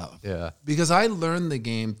myself. Yeah. Because I learned the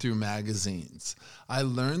game through magazines. I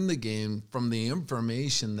learned the game from the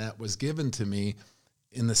information that was given to me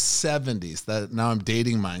in the 70s. That now I'm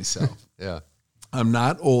dating myself. Yeah. I'm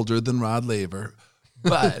not older than Rod Laver,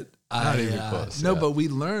 but not even close. No, but we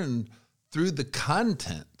learned through the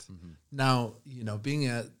content. Now, you know, being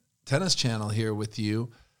at Tennis Channel here with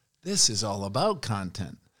you, this is all about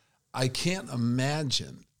content. I can't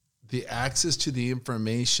imagine the access to the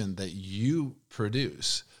information that you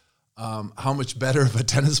produce, how much better of a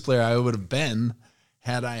tennis player I would have been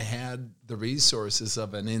had I had the resources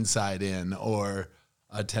of an Inside In or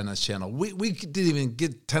a Tennis Channel. We didn't even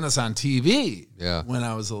get tennis on TV when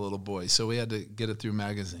I was a little boy, so we had to get it through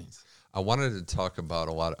magazines. I wanted to talk about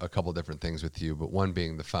a couple different things with you, but one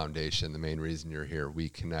being the foundation, the main reason you're here, We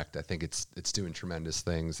Connect. I think it's doing tremendous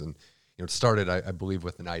things, and you know, it started, I believe,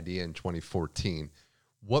 with an idea in 2014.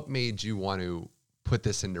 What made you want to put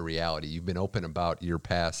this into reality? You've been open about your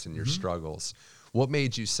past and your struggles. What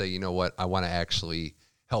made you say, you know what, I want to actually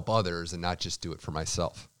help others and not just do it for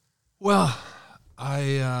myself? Well,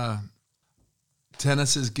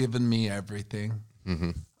 tennis has given me everything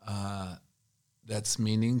that's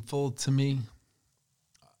meaningful to me.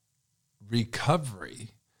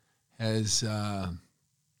 Recovery has,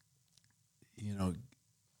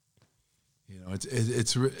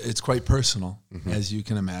 it's quite personal, as you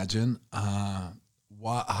can imagine.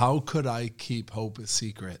 How could I keep hope a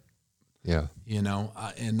secret? Yeah. You know,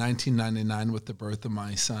 in 1999, with the birth of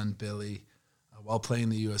my son, Billy, while playing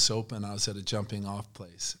the U.S. Open, I was at a jumping off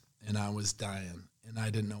place, and I was dying, and I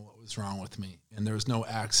didn't know what was wrong with me. And there was no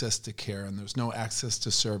access to care, and there was no access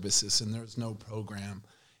to services, and there was no program.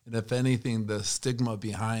 And if anything, the stigma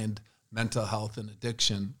behind mental health and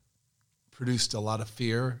addiction produced a lot of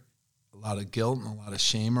fear, a lot of guilt, and a lot of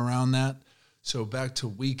shame around that. So back to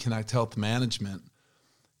We Connect Health Management,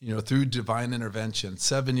 you know, through divine intervention.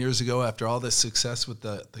 7 years ago, after all this success with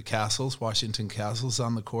the Castles, Washington Castles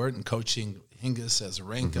on the court, and coaching Hingis,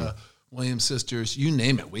 Azarenka, Williams sisters, you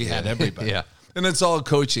name it, we had everybody. Yeah. And it's all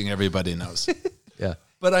coaching, everybody knows. Yeah.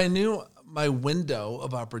 But I knew my window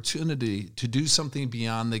of opportunity to do something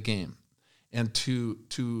beyond the game, and to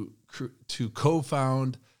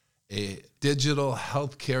co-found a digital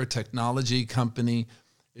healthcare technology company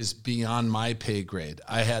is beyond my pay grade.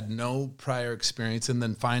 I had no prior experience, and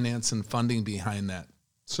then finance and funding behind that.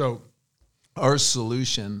 So our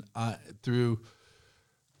solution through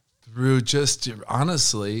just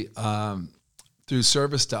honestly, through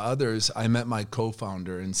service to others, I met my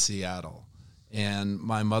co-founder in Seattle. And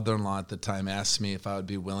my mother-in-law at the time asked me if I would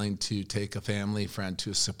be willing to take a family friend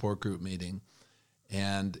to a support group meeting.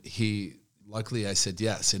 And luckily I said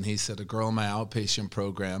yes. And he said, a girl in my outpatient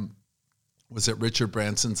program was at Richard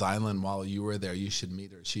Branson's Island while you were there. You should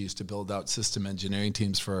meet her. She used to build out system engineering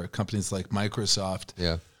teams for companies like Microsoft.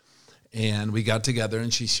 Yeah. And we got together,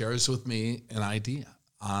 and she shares with me an idea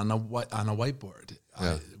on a whiteboard.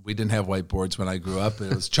 Yeah. We didn't have whiteboards when I grew up.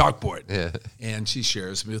 It was chalkboard. Yeah. And she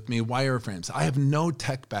shares with me wireframes. I have no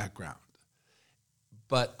tech background,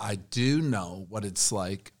 but I do know what it's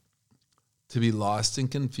like to be lost and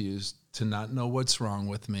confused, to not know what's wrong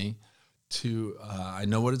with me, I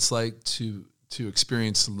know what it's like to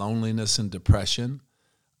experience loneliness and depression.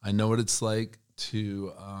 I know what it's like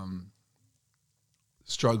to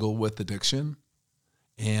struggle with addiction.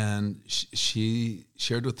 And she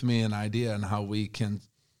shared with me an idea on how we can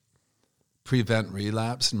prevent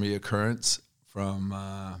relapse and reoccurrence from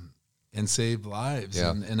and save lives,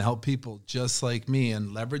 and help people just like me,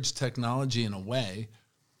 and leverage technology in a way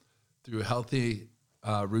through healthy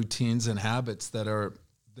routines and habits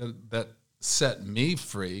that set me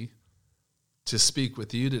free to speak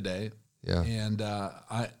with you today. Yeah. And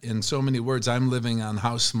in so many words, I'm living on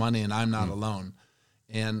house money, and I'm not alone.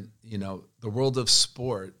 And, the world of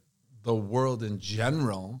sport, the world in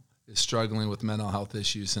general, is struggling with mental health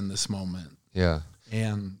issues in this moment. Yeah.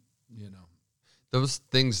 And, those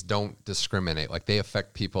things don't discriminate. Like, they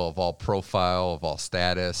affect people of all profile, of all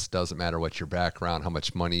status. Doesn't matter what your background, how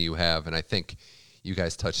much money you have. And I think you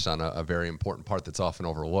guys touched on a very important part that's often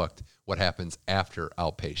overlooked. What happens after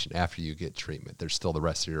outpatient, after you get treatment? There's still the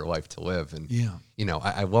rest of your life to live. And,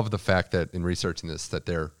 I love the fact that in researching this, that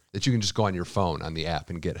you can just go on your phone on the app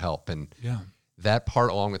and get help. And that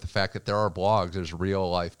part, along with the fact that there are blogs, there's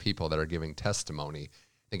real life people that are giving testimony.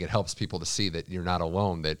 I think it helps people to see that you're not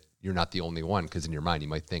alone, that you're not the only one, because in your mind you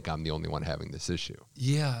might think I'm the only one having this issue.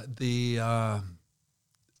 Yeah,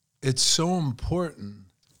 it's so important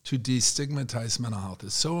to destigmatize mental health.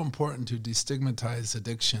 It's so important to destigmatize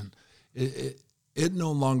addiction. It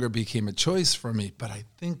no longer became a choice for me, but I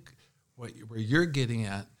think where you're getting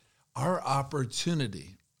at, our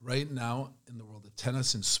opportunity right now in the world of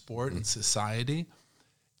tennis and sport and society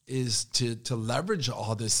is to leverage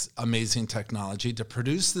all this amazing technology to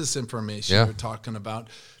produce this information you're talking about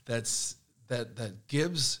that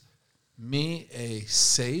gives me a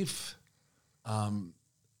safe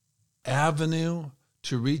avenue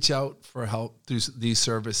to reach out for help through these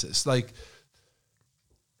services. Like,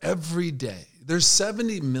 every day, there's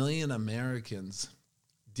 70 million Americans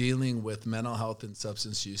dealing with mental health and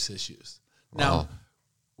substance use issues. Wow. Now,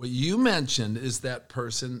 what you mentioned is that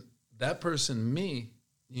person, me,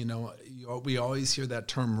 we always hear that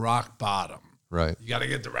term rock bottom. Right. You got to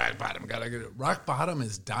get to rock bottom. Rock bottom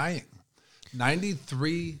is dying.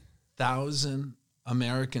 93,000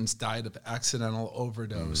 Americans died of accidental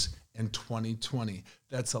overdose in 2020.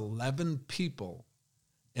 That's 11 people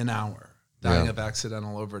an hour dying of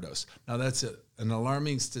accidental overdose. Now, that's an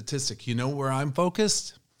alarming statistic. You know where I'm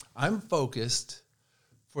focused? I'm focused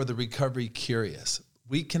for the recovery curious.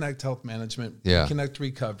 We Connect Health Management. Yeah. We Connect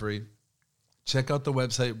Recovery. Check out the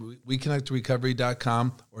website,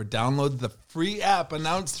 WeConnectRecovery.com, or download the free app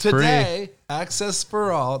announced today. Free. Access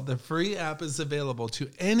for all. The free app is available to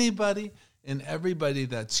anybody and everybody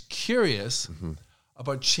that's curious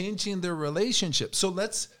about changing their relationship. So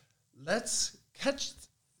let's catch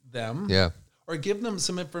them or give them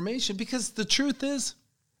some information, because the truth is,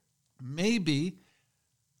 maybe,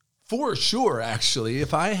 for sure, actually,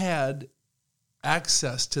 if I had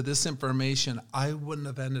access to this information, I wouldn't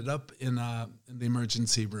have ended up in the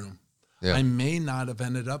emergency room. Yeah. I may not have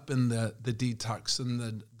ended up in the detox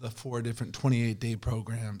and the 4 different 28-day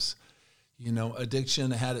programs. Addiction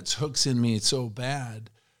had its hooks in me so bad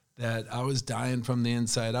that I was dying from the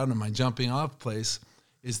inside out. And my jumping off place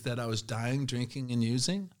is that I was dying, drinking, and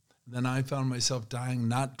using. Then I found myself dying,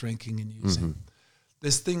 not drinking and using.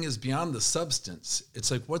 This thing is beyond the substance.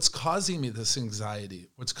 It's like, what's causing me this anxiety?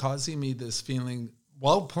 What's causing me this feeling?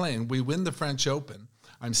 While playing, we win the French Open.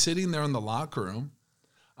 I'm sitting there in the locker room.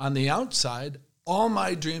 On the outside, all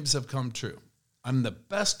my dreams have come true. I'm the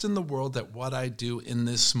best in the world at what I do in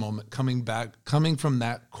this moment, coming from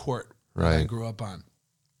that court that I grew up on.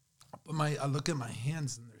 But I look at my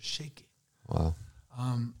hands and they're shaking. Wow.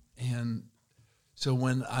 And so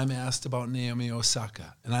when I'm asked about Naomi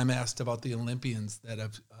Osaka, and I'm asked about the Olympians that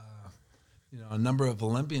have, a number of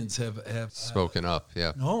Olympians have Spoken up,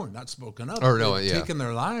 yeah. No, not spoken up. Or no, They've yeah. taken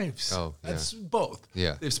their lives. Oh, yeah. That's both.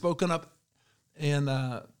 Yeah. They've spoken up and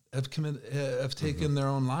have taken their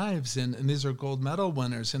own lives, and these are gold medal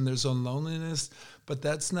winners, and there's a loneliness, but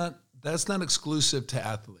that's not exclusive to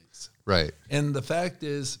athletes. Right. And the fact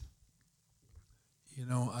is,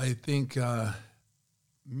 I think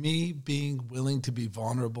me being willing to be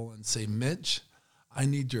vulnerable and say, Mitch, I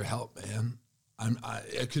need your help, man.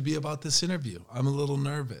 It could be about this interview. I'm a little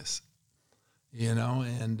nervous, and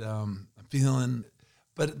I'm feeling,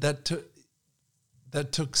 but that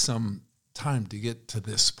took some time to get to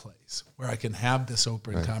this place where I can have this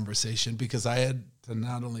open conversation, because I had to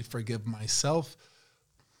not only forgive myself,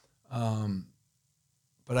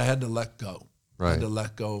 but I had to let go. Right. I had to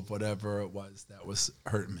let go of whatever it was that was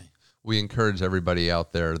hurting me. We encourage everybody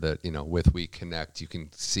out there that, with We Connect, you can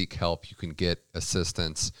seek help, you can get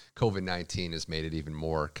assistance. COVID-19 has made it even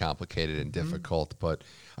more complicated and difficult, but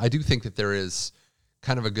I do think that there is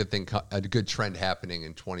kind of a good trend happening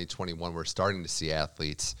in 2021. We're starting to see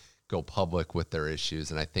athletes go public with their issues,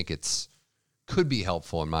 and I think could be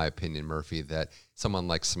helpful, in my opinion, Murphy, that someone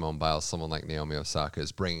like Simone Biles, someone like Naomi Osaka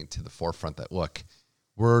is bringing to the forefront that, look,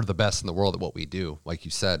 we're the best in the world at what we do, like you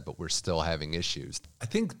said, but we're still having issues. I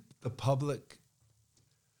think the public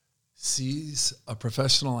sees a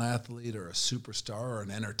professional athlete or a superstar or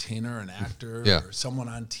an entertainer, an actor, or someone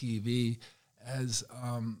on TV as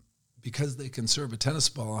because they can serve a tennis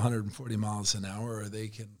ball 140 miles an hour, or they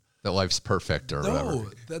can... That life's perfect or whatever. No,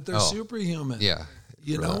 that they're superhuman. Yeah.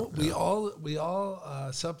 We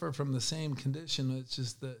all suffer from the same condition. It's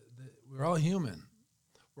just that we're all human.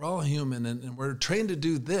 We're all human, and we're trained to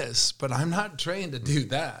do this, but I'm not trained to do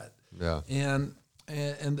that. Yeah.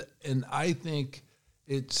 And I think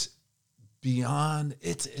it's beyond.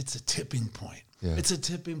 It's a tipping point. Yeah. It's a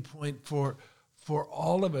tipping point for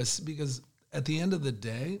all of us, because at the end of the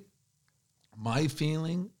day, my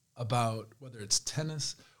feeling about whether it's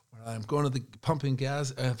tennis, when I'm going to the pumping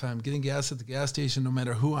gas, if I'm getting gas at the gas station, no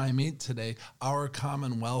matter who I meet today, our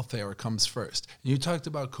common welfare comes first. And you talked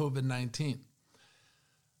about COVID-19.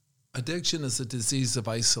 Addiction is a disease of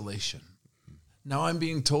isolation. Now I'm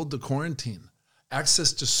being told to quarantine.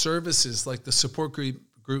 Access to services like the support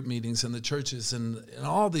group meetings in the churches and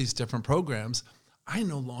all these different programs, I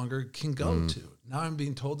no longer can go to. Now I'm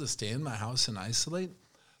being told to stay in my house and isolate.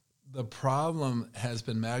 The problem has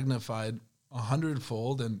been magnified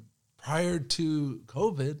 100-fold, and prior to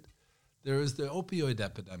COVID, there was the opioid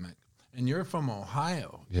epidemic. And you're from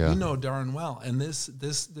Ohio. Yeah. You know darn well. And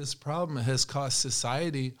this problem has cost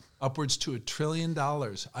society upwards to $1 trillion.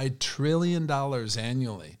 $1 trillion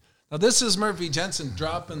annually. Now, this is Murphy Jensen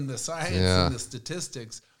dropping the science and the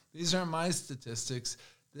statistics. These aren't my statistics.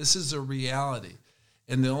 This is a reality.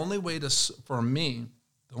 And the only way for me,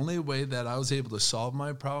 the only way that I was able to solve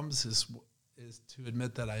my problems is to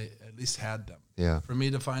admit that I at least had them. Yeah. For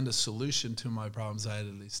me to find a solution to my problems, I had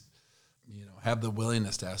at least have the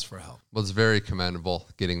willingness to ask for help. Well, it's very commendable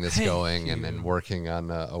getting this going and working on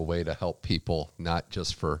a way to help people, not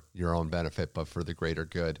just for your own benefit, but for the greater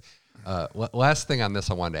good. Last thing on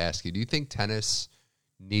this I wanted to ask you, do you think tennis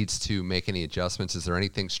needs to make any adjustments? Is there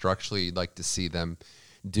anything structurally you'd like to see them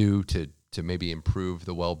do to maybe improve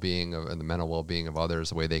the well-being and the mental well-being of others,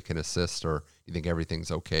 the way they can assist, or do you think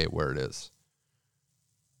everything's okay where it is?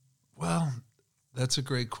 Well, that's a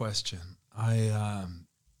great question.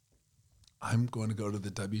 I'm going to go to the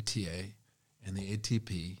WTA and the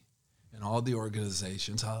ATP and all the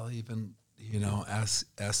organizations. I'll even,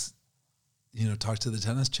 talk to the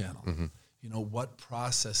Tennis Channel. Mm-hmm. What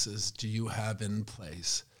processes do you have in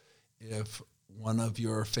place if one of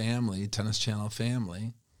your family, Tennis Channel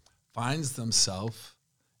family, finds themselves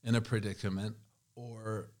in a predicament,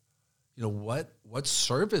 or, what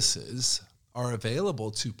services are available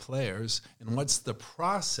to players, and what's the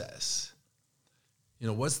process?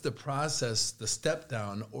 What's the process, the step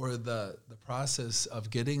down, or the process of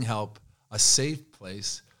getting help, a safe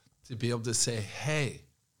place to be able to say, hey,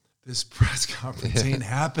 this press conference ain't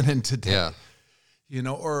happening today,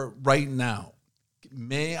 or right now.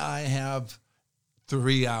 May I have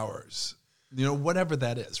 3 hours? Whatever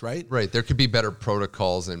that is, right? Right. There could be better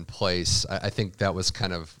protocols in place. I think that was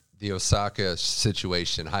kind of the Osaka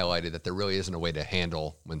situation highlighted that there really isn't a way to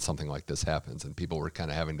handle when something like this happens, and people were kind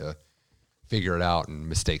of having to figure it out, and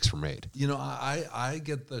mistakes were made. I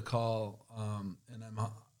get the call, and I'm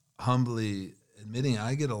humbly admitting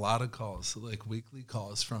I get a lot of calls, like weekly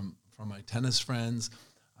calls from my tennis friends.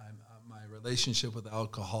 My relationship with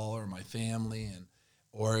alcohol or my family,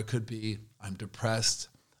 or it could be I'm depressed,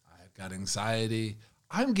 I've got anxiety.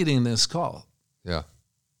 I'm getting this call. Yeah.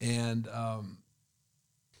 And,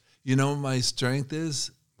 my strength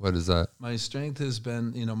is? What is that? My strength has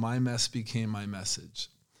been, my mess became my message.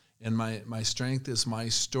 And my strength is my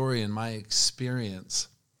story and my experience.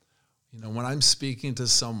 When I'm speaking to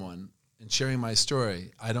someone and sharing my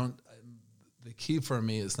story, the key for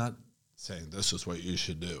me is not saying this is what you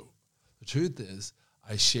should do. The truth is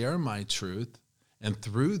I share my truth, and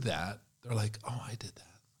through that, they're like, oh, I did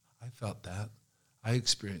that. I felt that. I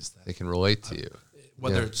experienced that. They can relate to you.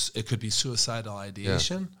 Whether it could be suicidal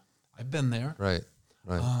ideation. Yeah. I've been there. Right.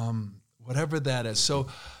 Whatever that is. So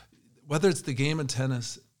whether it's the game of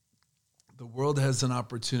tennis, the world has an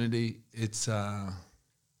opportunity. It's, I've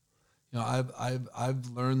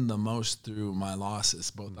learned the most through my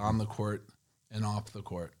losses, both on the court and off the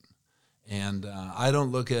court. And I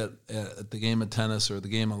don't look at the game of tennis or the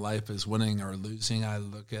game of life as winning or losing. I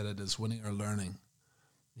look at it as winning or learning.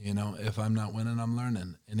 If I'm not winning, I'm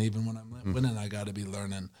learning. And even when I'm winning, I got to be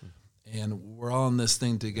learning. And we're all in this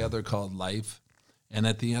thing together called life. And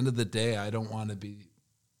at the end of the day, I don't want to be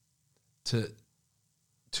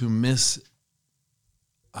to miss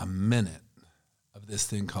a minute of this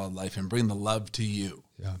thing called life and bring the love to you,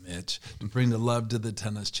 Mitch, to bring the love to the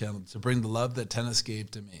Tennis Channel, to bring the love that tennis gave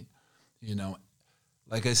to me.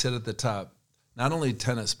 Like I said at the top, not only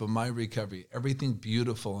tennis, but my recovery, everything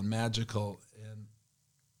beautiful and magical and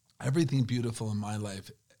everything beautiful in my life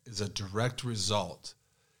is a direct result,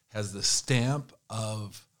 has the stamp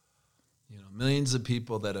of, millions of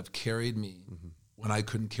people that have carried me when I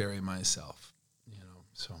couldn't carry myself,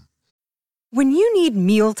 so. When you need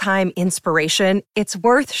mealtime inspiration, it's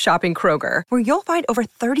worth shopping Kroger, where you'll find over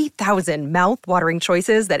 30,000 mouth-watering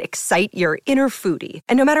choices that excite your inner foodie.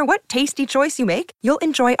 And no matter what tasty choice you make, you'll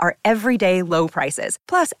enjoy our everyday low prices,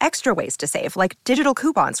 plus extra ways to save, like digital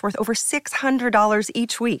coupons worth over $600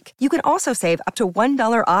 each week. You can also save up to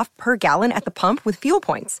 $1 off per gallon at the pump with fuel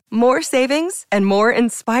points. More savings and more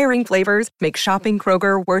inspiring flavors make shopping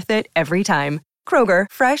Kroger worth it every time. Kroger,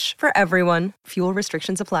 fresh for everyone. Fuel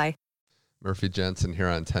restrictions apply. Murphy Jensen here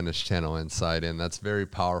on Tennis Channel Inside In. That's very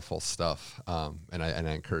powerful stuff, and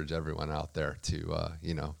I encourage everyone out there to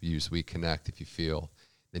use WeConnect if you feel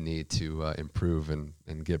the need to improve and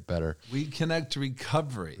get better. WeConnect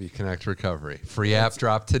Recovery. WeConnect Recovery. Free app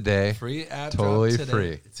drop today. Free app totally drop today.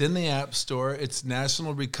 Free. It's in the App Store. It's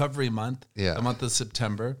National Recovery Month. Yeah. The month of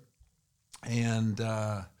September, and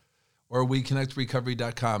or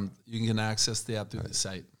WeConnectRecovery.com. You can access the app through the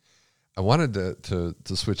site. I wanted to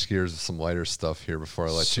switch gears to some lighter stuff here before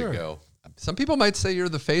I let you go. Some people might say you're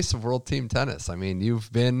the face of World Team Tennis. I mean,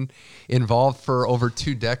 you've been involved for over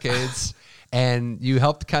 2 decades, and you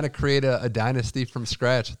helped kind of create a dynasty from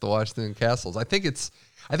scratch at the Washington Castles. I think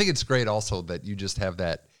it's great also that you just have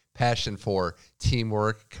that passion for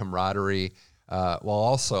teamwork, camaraderie, while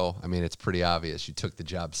also, I mean, it's pretty obvious you took the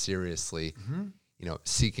job seriously.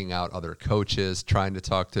 Seeking out other coaches, trying to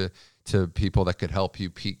talk to people that could help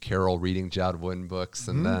you. Pete Carroll reading John Wooden books.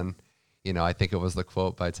 And then, I think it was the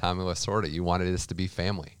quote by Tommy Lasorda, you wanted this to be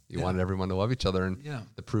family. You wanted everyone to love each other, and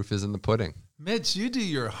the proof is in the pudding. Mitch, you do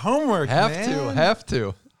your homework, Have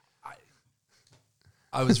to.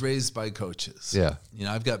 I was raised by coaches. Yeah.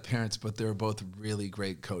 I've got parents, but they're both really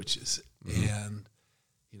great coaches. And,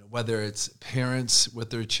 whether it's parents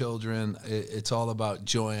with their children, it's all about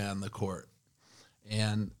joy on the court.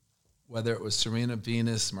 And whether it was Serena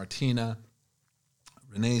Venus, Martina,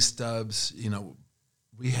 Renee Stubbs,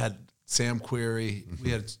 we had Sam Querrey,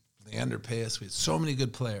 we had Leander Paes, we had so many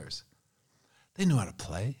good players. They knew how to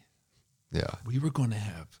play. Yeah. We were going to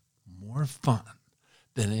have more fun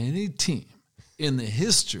than any team in the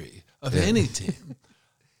history of any team.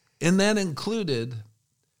 And that included,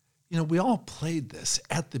 we all played this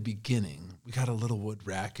at the beginning. We got a little wood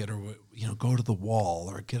racket, or go to the wall,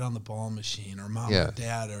 or get on the ball machine, or mom or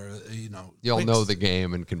dad, or you all know the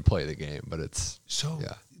game and can play the game, but it's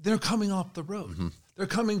they're coming off the road. They're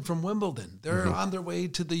coming from Wimbledon. They're on their way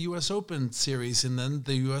to the U.S. Open series and then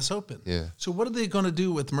the U.S. Open. Yeah. So what are they going to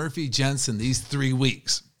do with Murphy Jensen these 3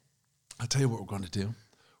 weeks? I'll tell you what we're going to do.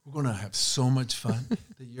 We're going to have so much fun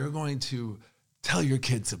that you're going to tell your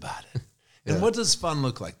kids about it. And what does fun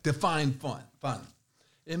look like? Define fun. Fun.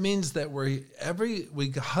 It means that we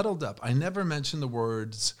huddled up. I never mentioned the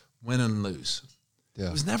words win and lose. Yeah.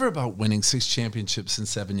 It was never about winning 6 championships in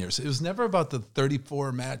 7 years. It was never about the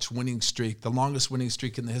 34-match winning streak, the longest winning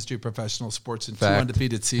streak in the history of professional sports in 2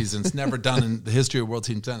 undefeated seasons, never done in the history of World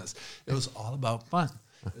Team Tennis. It was all about fun.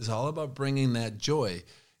 It was all about bringing that joy.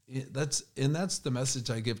 That's the message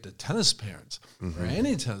I give to tennis parents or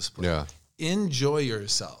any tennis player. enjoy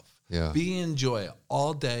yourself. Yeah. Be in joy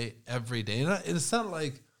all day, every day. And it's not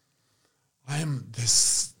like I'm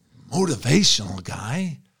this motivational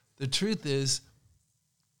guy. The truth is,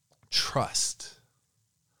 trust.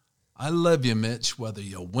 I love you, Mitch, whether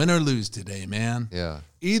you win or lose today, man. Yeah.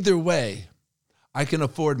 Either way, I can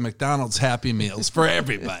afford McDonald's Happy Meals for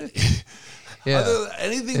everybody. Yeah.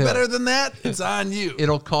 Anything better than that, it's on you.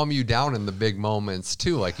 It'll calm you down in the big moments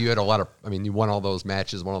too. Like you had a lot of, you won all those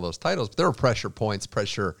matches, won all those titles, but there were pressure points,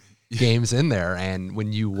 pressure games in there. And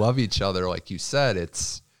when you love each other, like you said,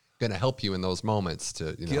 it's going to help you in those moments to,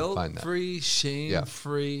 find that. Guilt-free,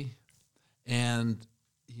 shame-free. And,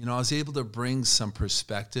 I was able to bring some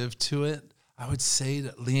perspective to it. I would say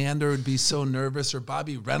that Leander would be so nervous, or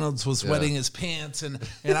Bobby Reynolds was wetting his pants, and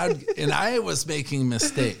I was making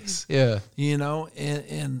mistakes. Yeah.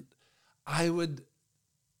 And I would,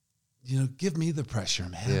 give me the pressure,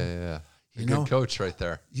 man. Yeah. Good coach right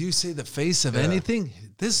there. You say the face of anything.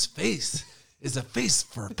 This face is a face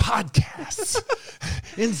for podcasts.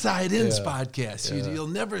 Inside Ins podcast. Yeah. You'll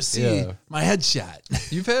never see my headshot.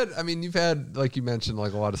 You've had, like you mentioned,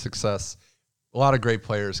 like a lot of success. A lot of great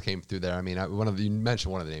players came through there. You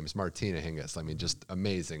mentioned one of the names, Martina Hingis. Just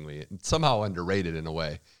amazingly, somehow underrated in a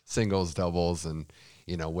way. Singles, doubles, and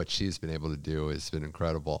what she's been able to do has been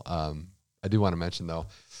incredible. I do want to mention though,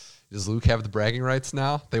 does Luke have the bragging rights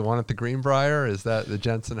now? They won at the Greenbrier. Is that the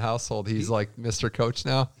Jensen household? He's like Mr. Coach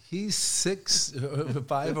now. He's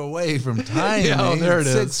 5 away from tying me. There it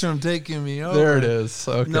is. 6 from taking me over. There it is.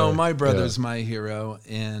 Okay. No, my brother's my hero,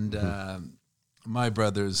 and my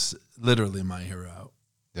brother's literally my hero.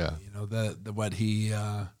 Yeah. What he,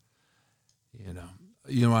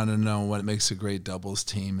 you want to know what makes a great doubles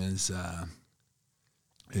team is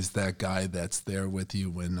that guy that's there with you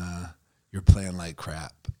when you're playing like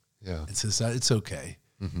crap. Yeah. It says, it's okay.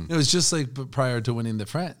 Mm-hmm. It was just like prior to winning the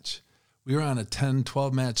French. We were on a 10,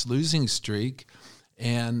 12-match losing streak,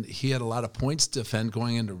 and he had a lot of points to defend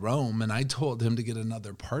going into Rome, and I told him to get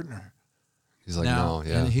another partner. He's like, no,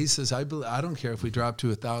 yeah. And he says, I don't care if we drop to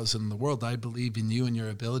 1,000 in the world. I believe in you and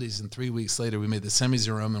your abilities. And 3 weeks later, we made the semis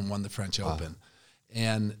in Rome and won the French Open.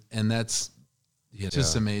 And that's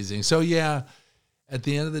just amazing. So, at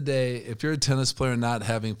the end of the day, if you're a tennis player not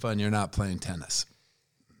having fun, you're not playing tennis.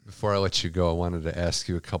 Before I let you go, I wanted to ask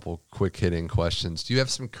you a couple quick hitting questions. Do you have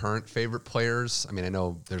some current favorite players? I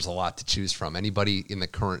know there's a lot to choose from. Anybody in the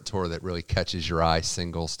current tour that really catches your eye,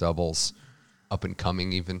 singles, doubles, up and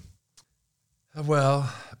coming even?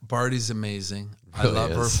 Well, Barty's amazing. Really I love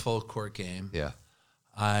her is. full court game. Yeah.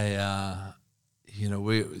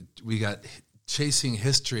 We got chasing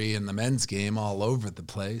history in the men's game all over the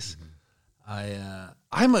place. Mm-hmm.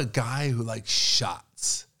 I'm a guy who likes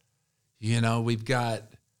shots. We've got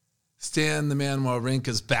Stan the Man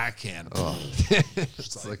Wawrinka's backhand. Oh.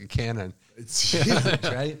 It's like a cannon. It's huge,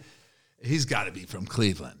 right? He's got to be from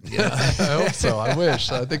Cleveland. I hope so. I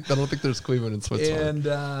wish. I don't think there's Cleveland in Switzerland.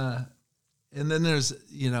 And then there's,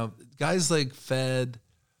 guys like Fed,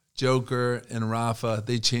 Joker, and Rafa.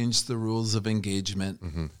 They changed the rules of engagement.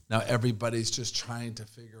 Mm-hmm. Now everybody's just trying to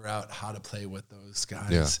figure out how to play with those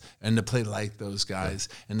guys and to play like those guys.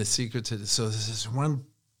 Yeah. And the secret to this, so there's this one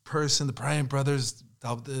person, the Bryant brothers,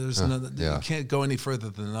 there's another. You can't go any further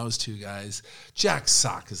than those two guys. Jack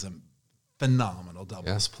Sock is a phenomenal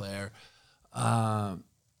doubles player. And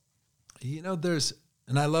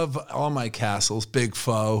I love all my castles. Big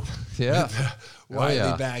Foe,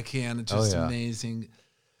 Wiley backhand, just amazing.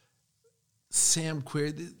 Sam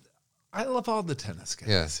Queer, I love all the tennis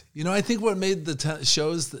guys. Yeah. I think what made the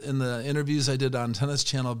shows in the interviews I did on Tennis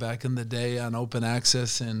Channel back in the day on Open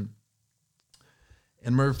Access and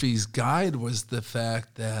Murphy's Guide was the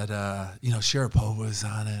fact that Sharapova was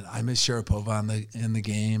on it. I miss Sharapova in the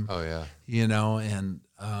game. Oh yeah.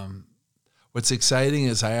 What's exciting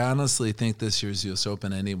is I honestly think this year's US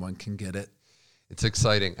Open, anyone can get it. It's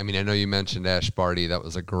exciting. I know you mentioned Ash Barty. That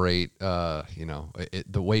was a great, the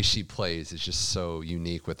way she plays is just so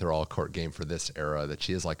unique with her all-court game for this era that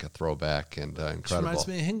she is like a throwback and incredible. She reminds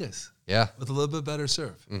me of Hingis. Yeah. With a little bit better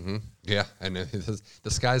serve. Mm-hmm. Yeah. And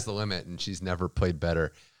the sky's the limit, and she's never played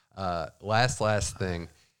better. Last thing.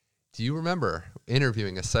 Do you remember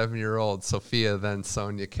interviewing a 7-year-old Sophia, then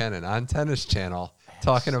Sonia Kennan, on Tennis Channel,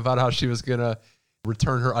 talking about how she was going to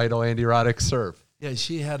return her idol Andy Roddick's serve? Yeah,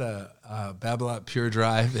 she had a Babolat Pure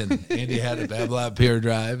Drive, and Andy had a Babolat Pure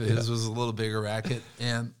Drive. His was a little bigger racket,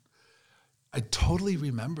 and I totally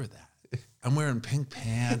remember that. I'm wearing pink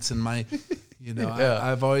pants, and my,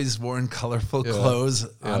 I've always worn colorful clothes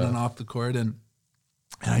on and off the court, and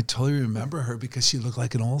And I totally remember her because she looked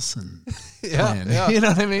like an Olsen. Yeah. You know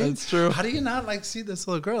what I mean? That's true. How do you not see this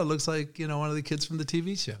little girl? It looks like, one of the kids from the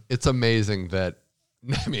TV show. It's amazing that,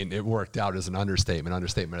 it worked out as an understatement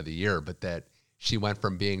of the year, but that she went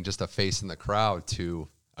from being just a face in the crowd to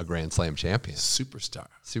a Grand Slam champion.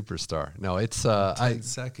 Superstar. No, it's 10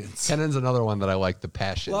 seconds. Kennan's another one that I like the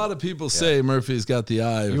passion. A lot of people say Murphy's got the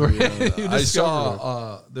eye. I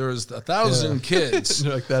saw there was 1,000 kids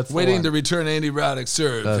like, that's waiting to return Andy Roddick's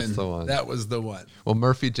serve. That's the one. That was the one. Well,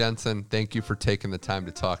 Murphy Jensen, thank you for taking the time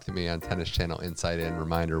to talk to me on Tennis Channel Inside In.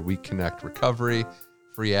 Reminder, we connect recovery.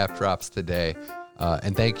 Free app drops today.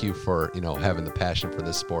 And thank you for, having the passion for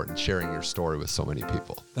this sport and sharing your story with so many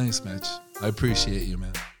people. Thanks, Mitch. I appreciate you,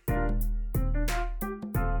 man.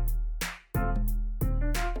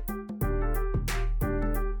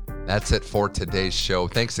 That's it for today's show.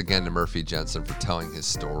 Thanks again to Murphy Jensen for telling his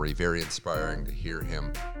story. Very inspiring to hear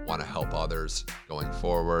him want to help others going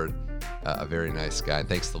forward. A very nice guy. And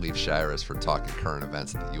thanks to Leif Shiras for talking current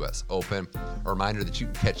events at the U.S. Open. A reminder that you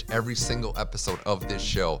can catch every single episode of this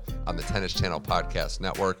show on the Tennis Channel Podcast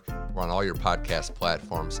Network. We're on all your podcast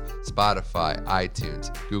platforms, Spotify,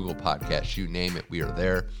 iTunes, Google Podcasts, you name it, we are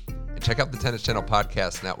there. And check out the Tennis Channel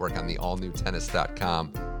Podcast Network on the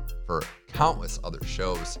allnewtennis.com for countless other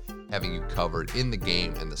shows having you covered in the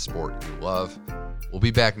game and the sport you love. We'll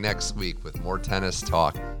be back next week with more tennis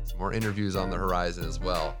talk, some more interviews on the horizon as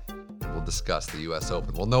well. And we'll discuss the U.S.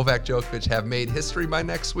 Open. Will Novak Djokovic have made history by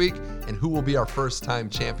next week? And who will be our first-time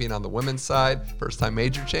champion on the women's side? First-time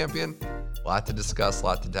major champion? A lot to discuss, a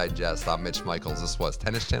lot to digest. I'm Mitch Michaels. This was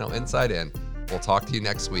Tennis Channel Inside In. We'll talk to you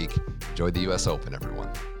next week. Enjoy the U.S. Open, everyone.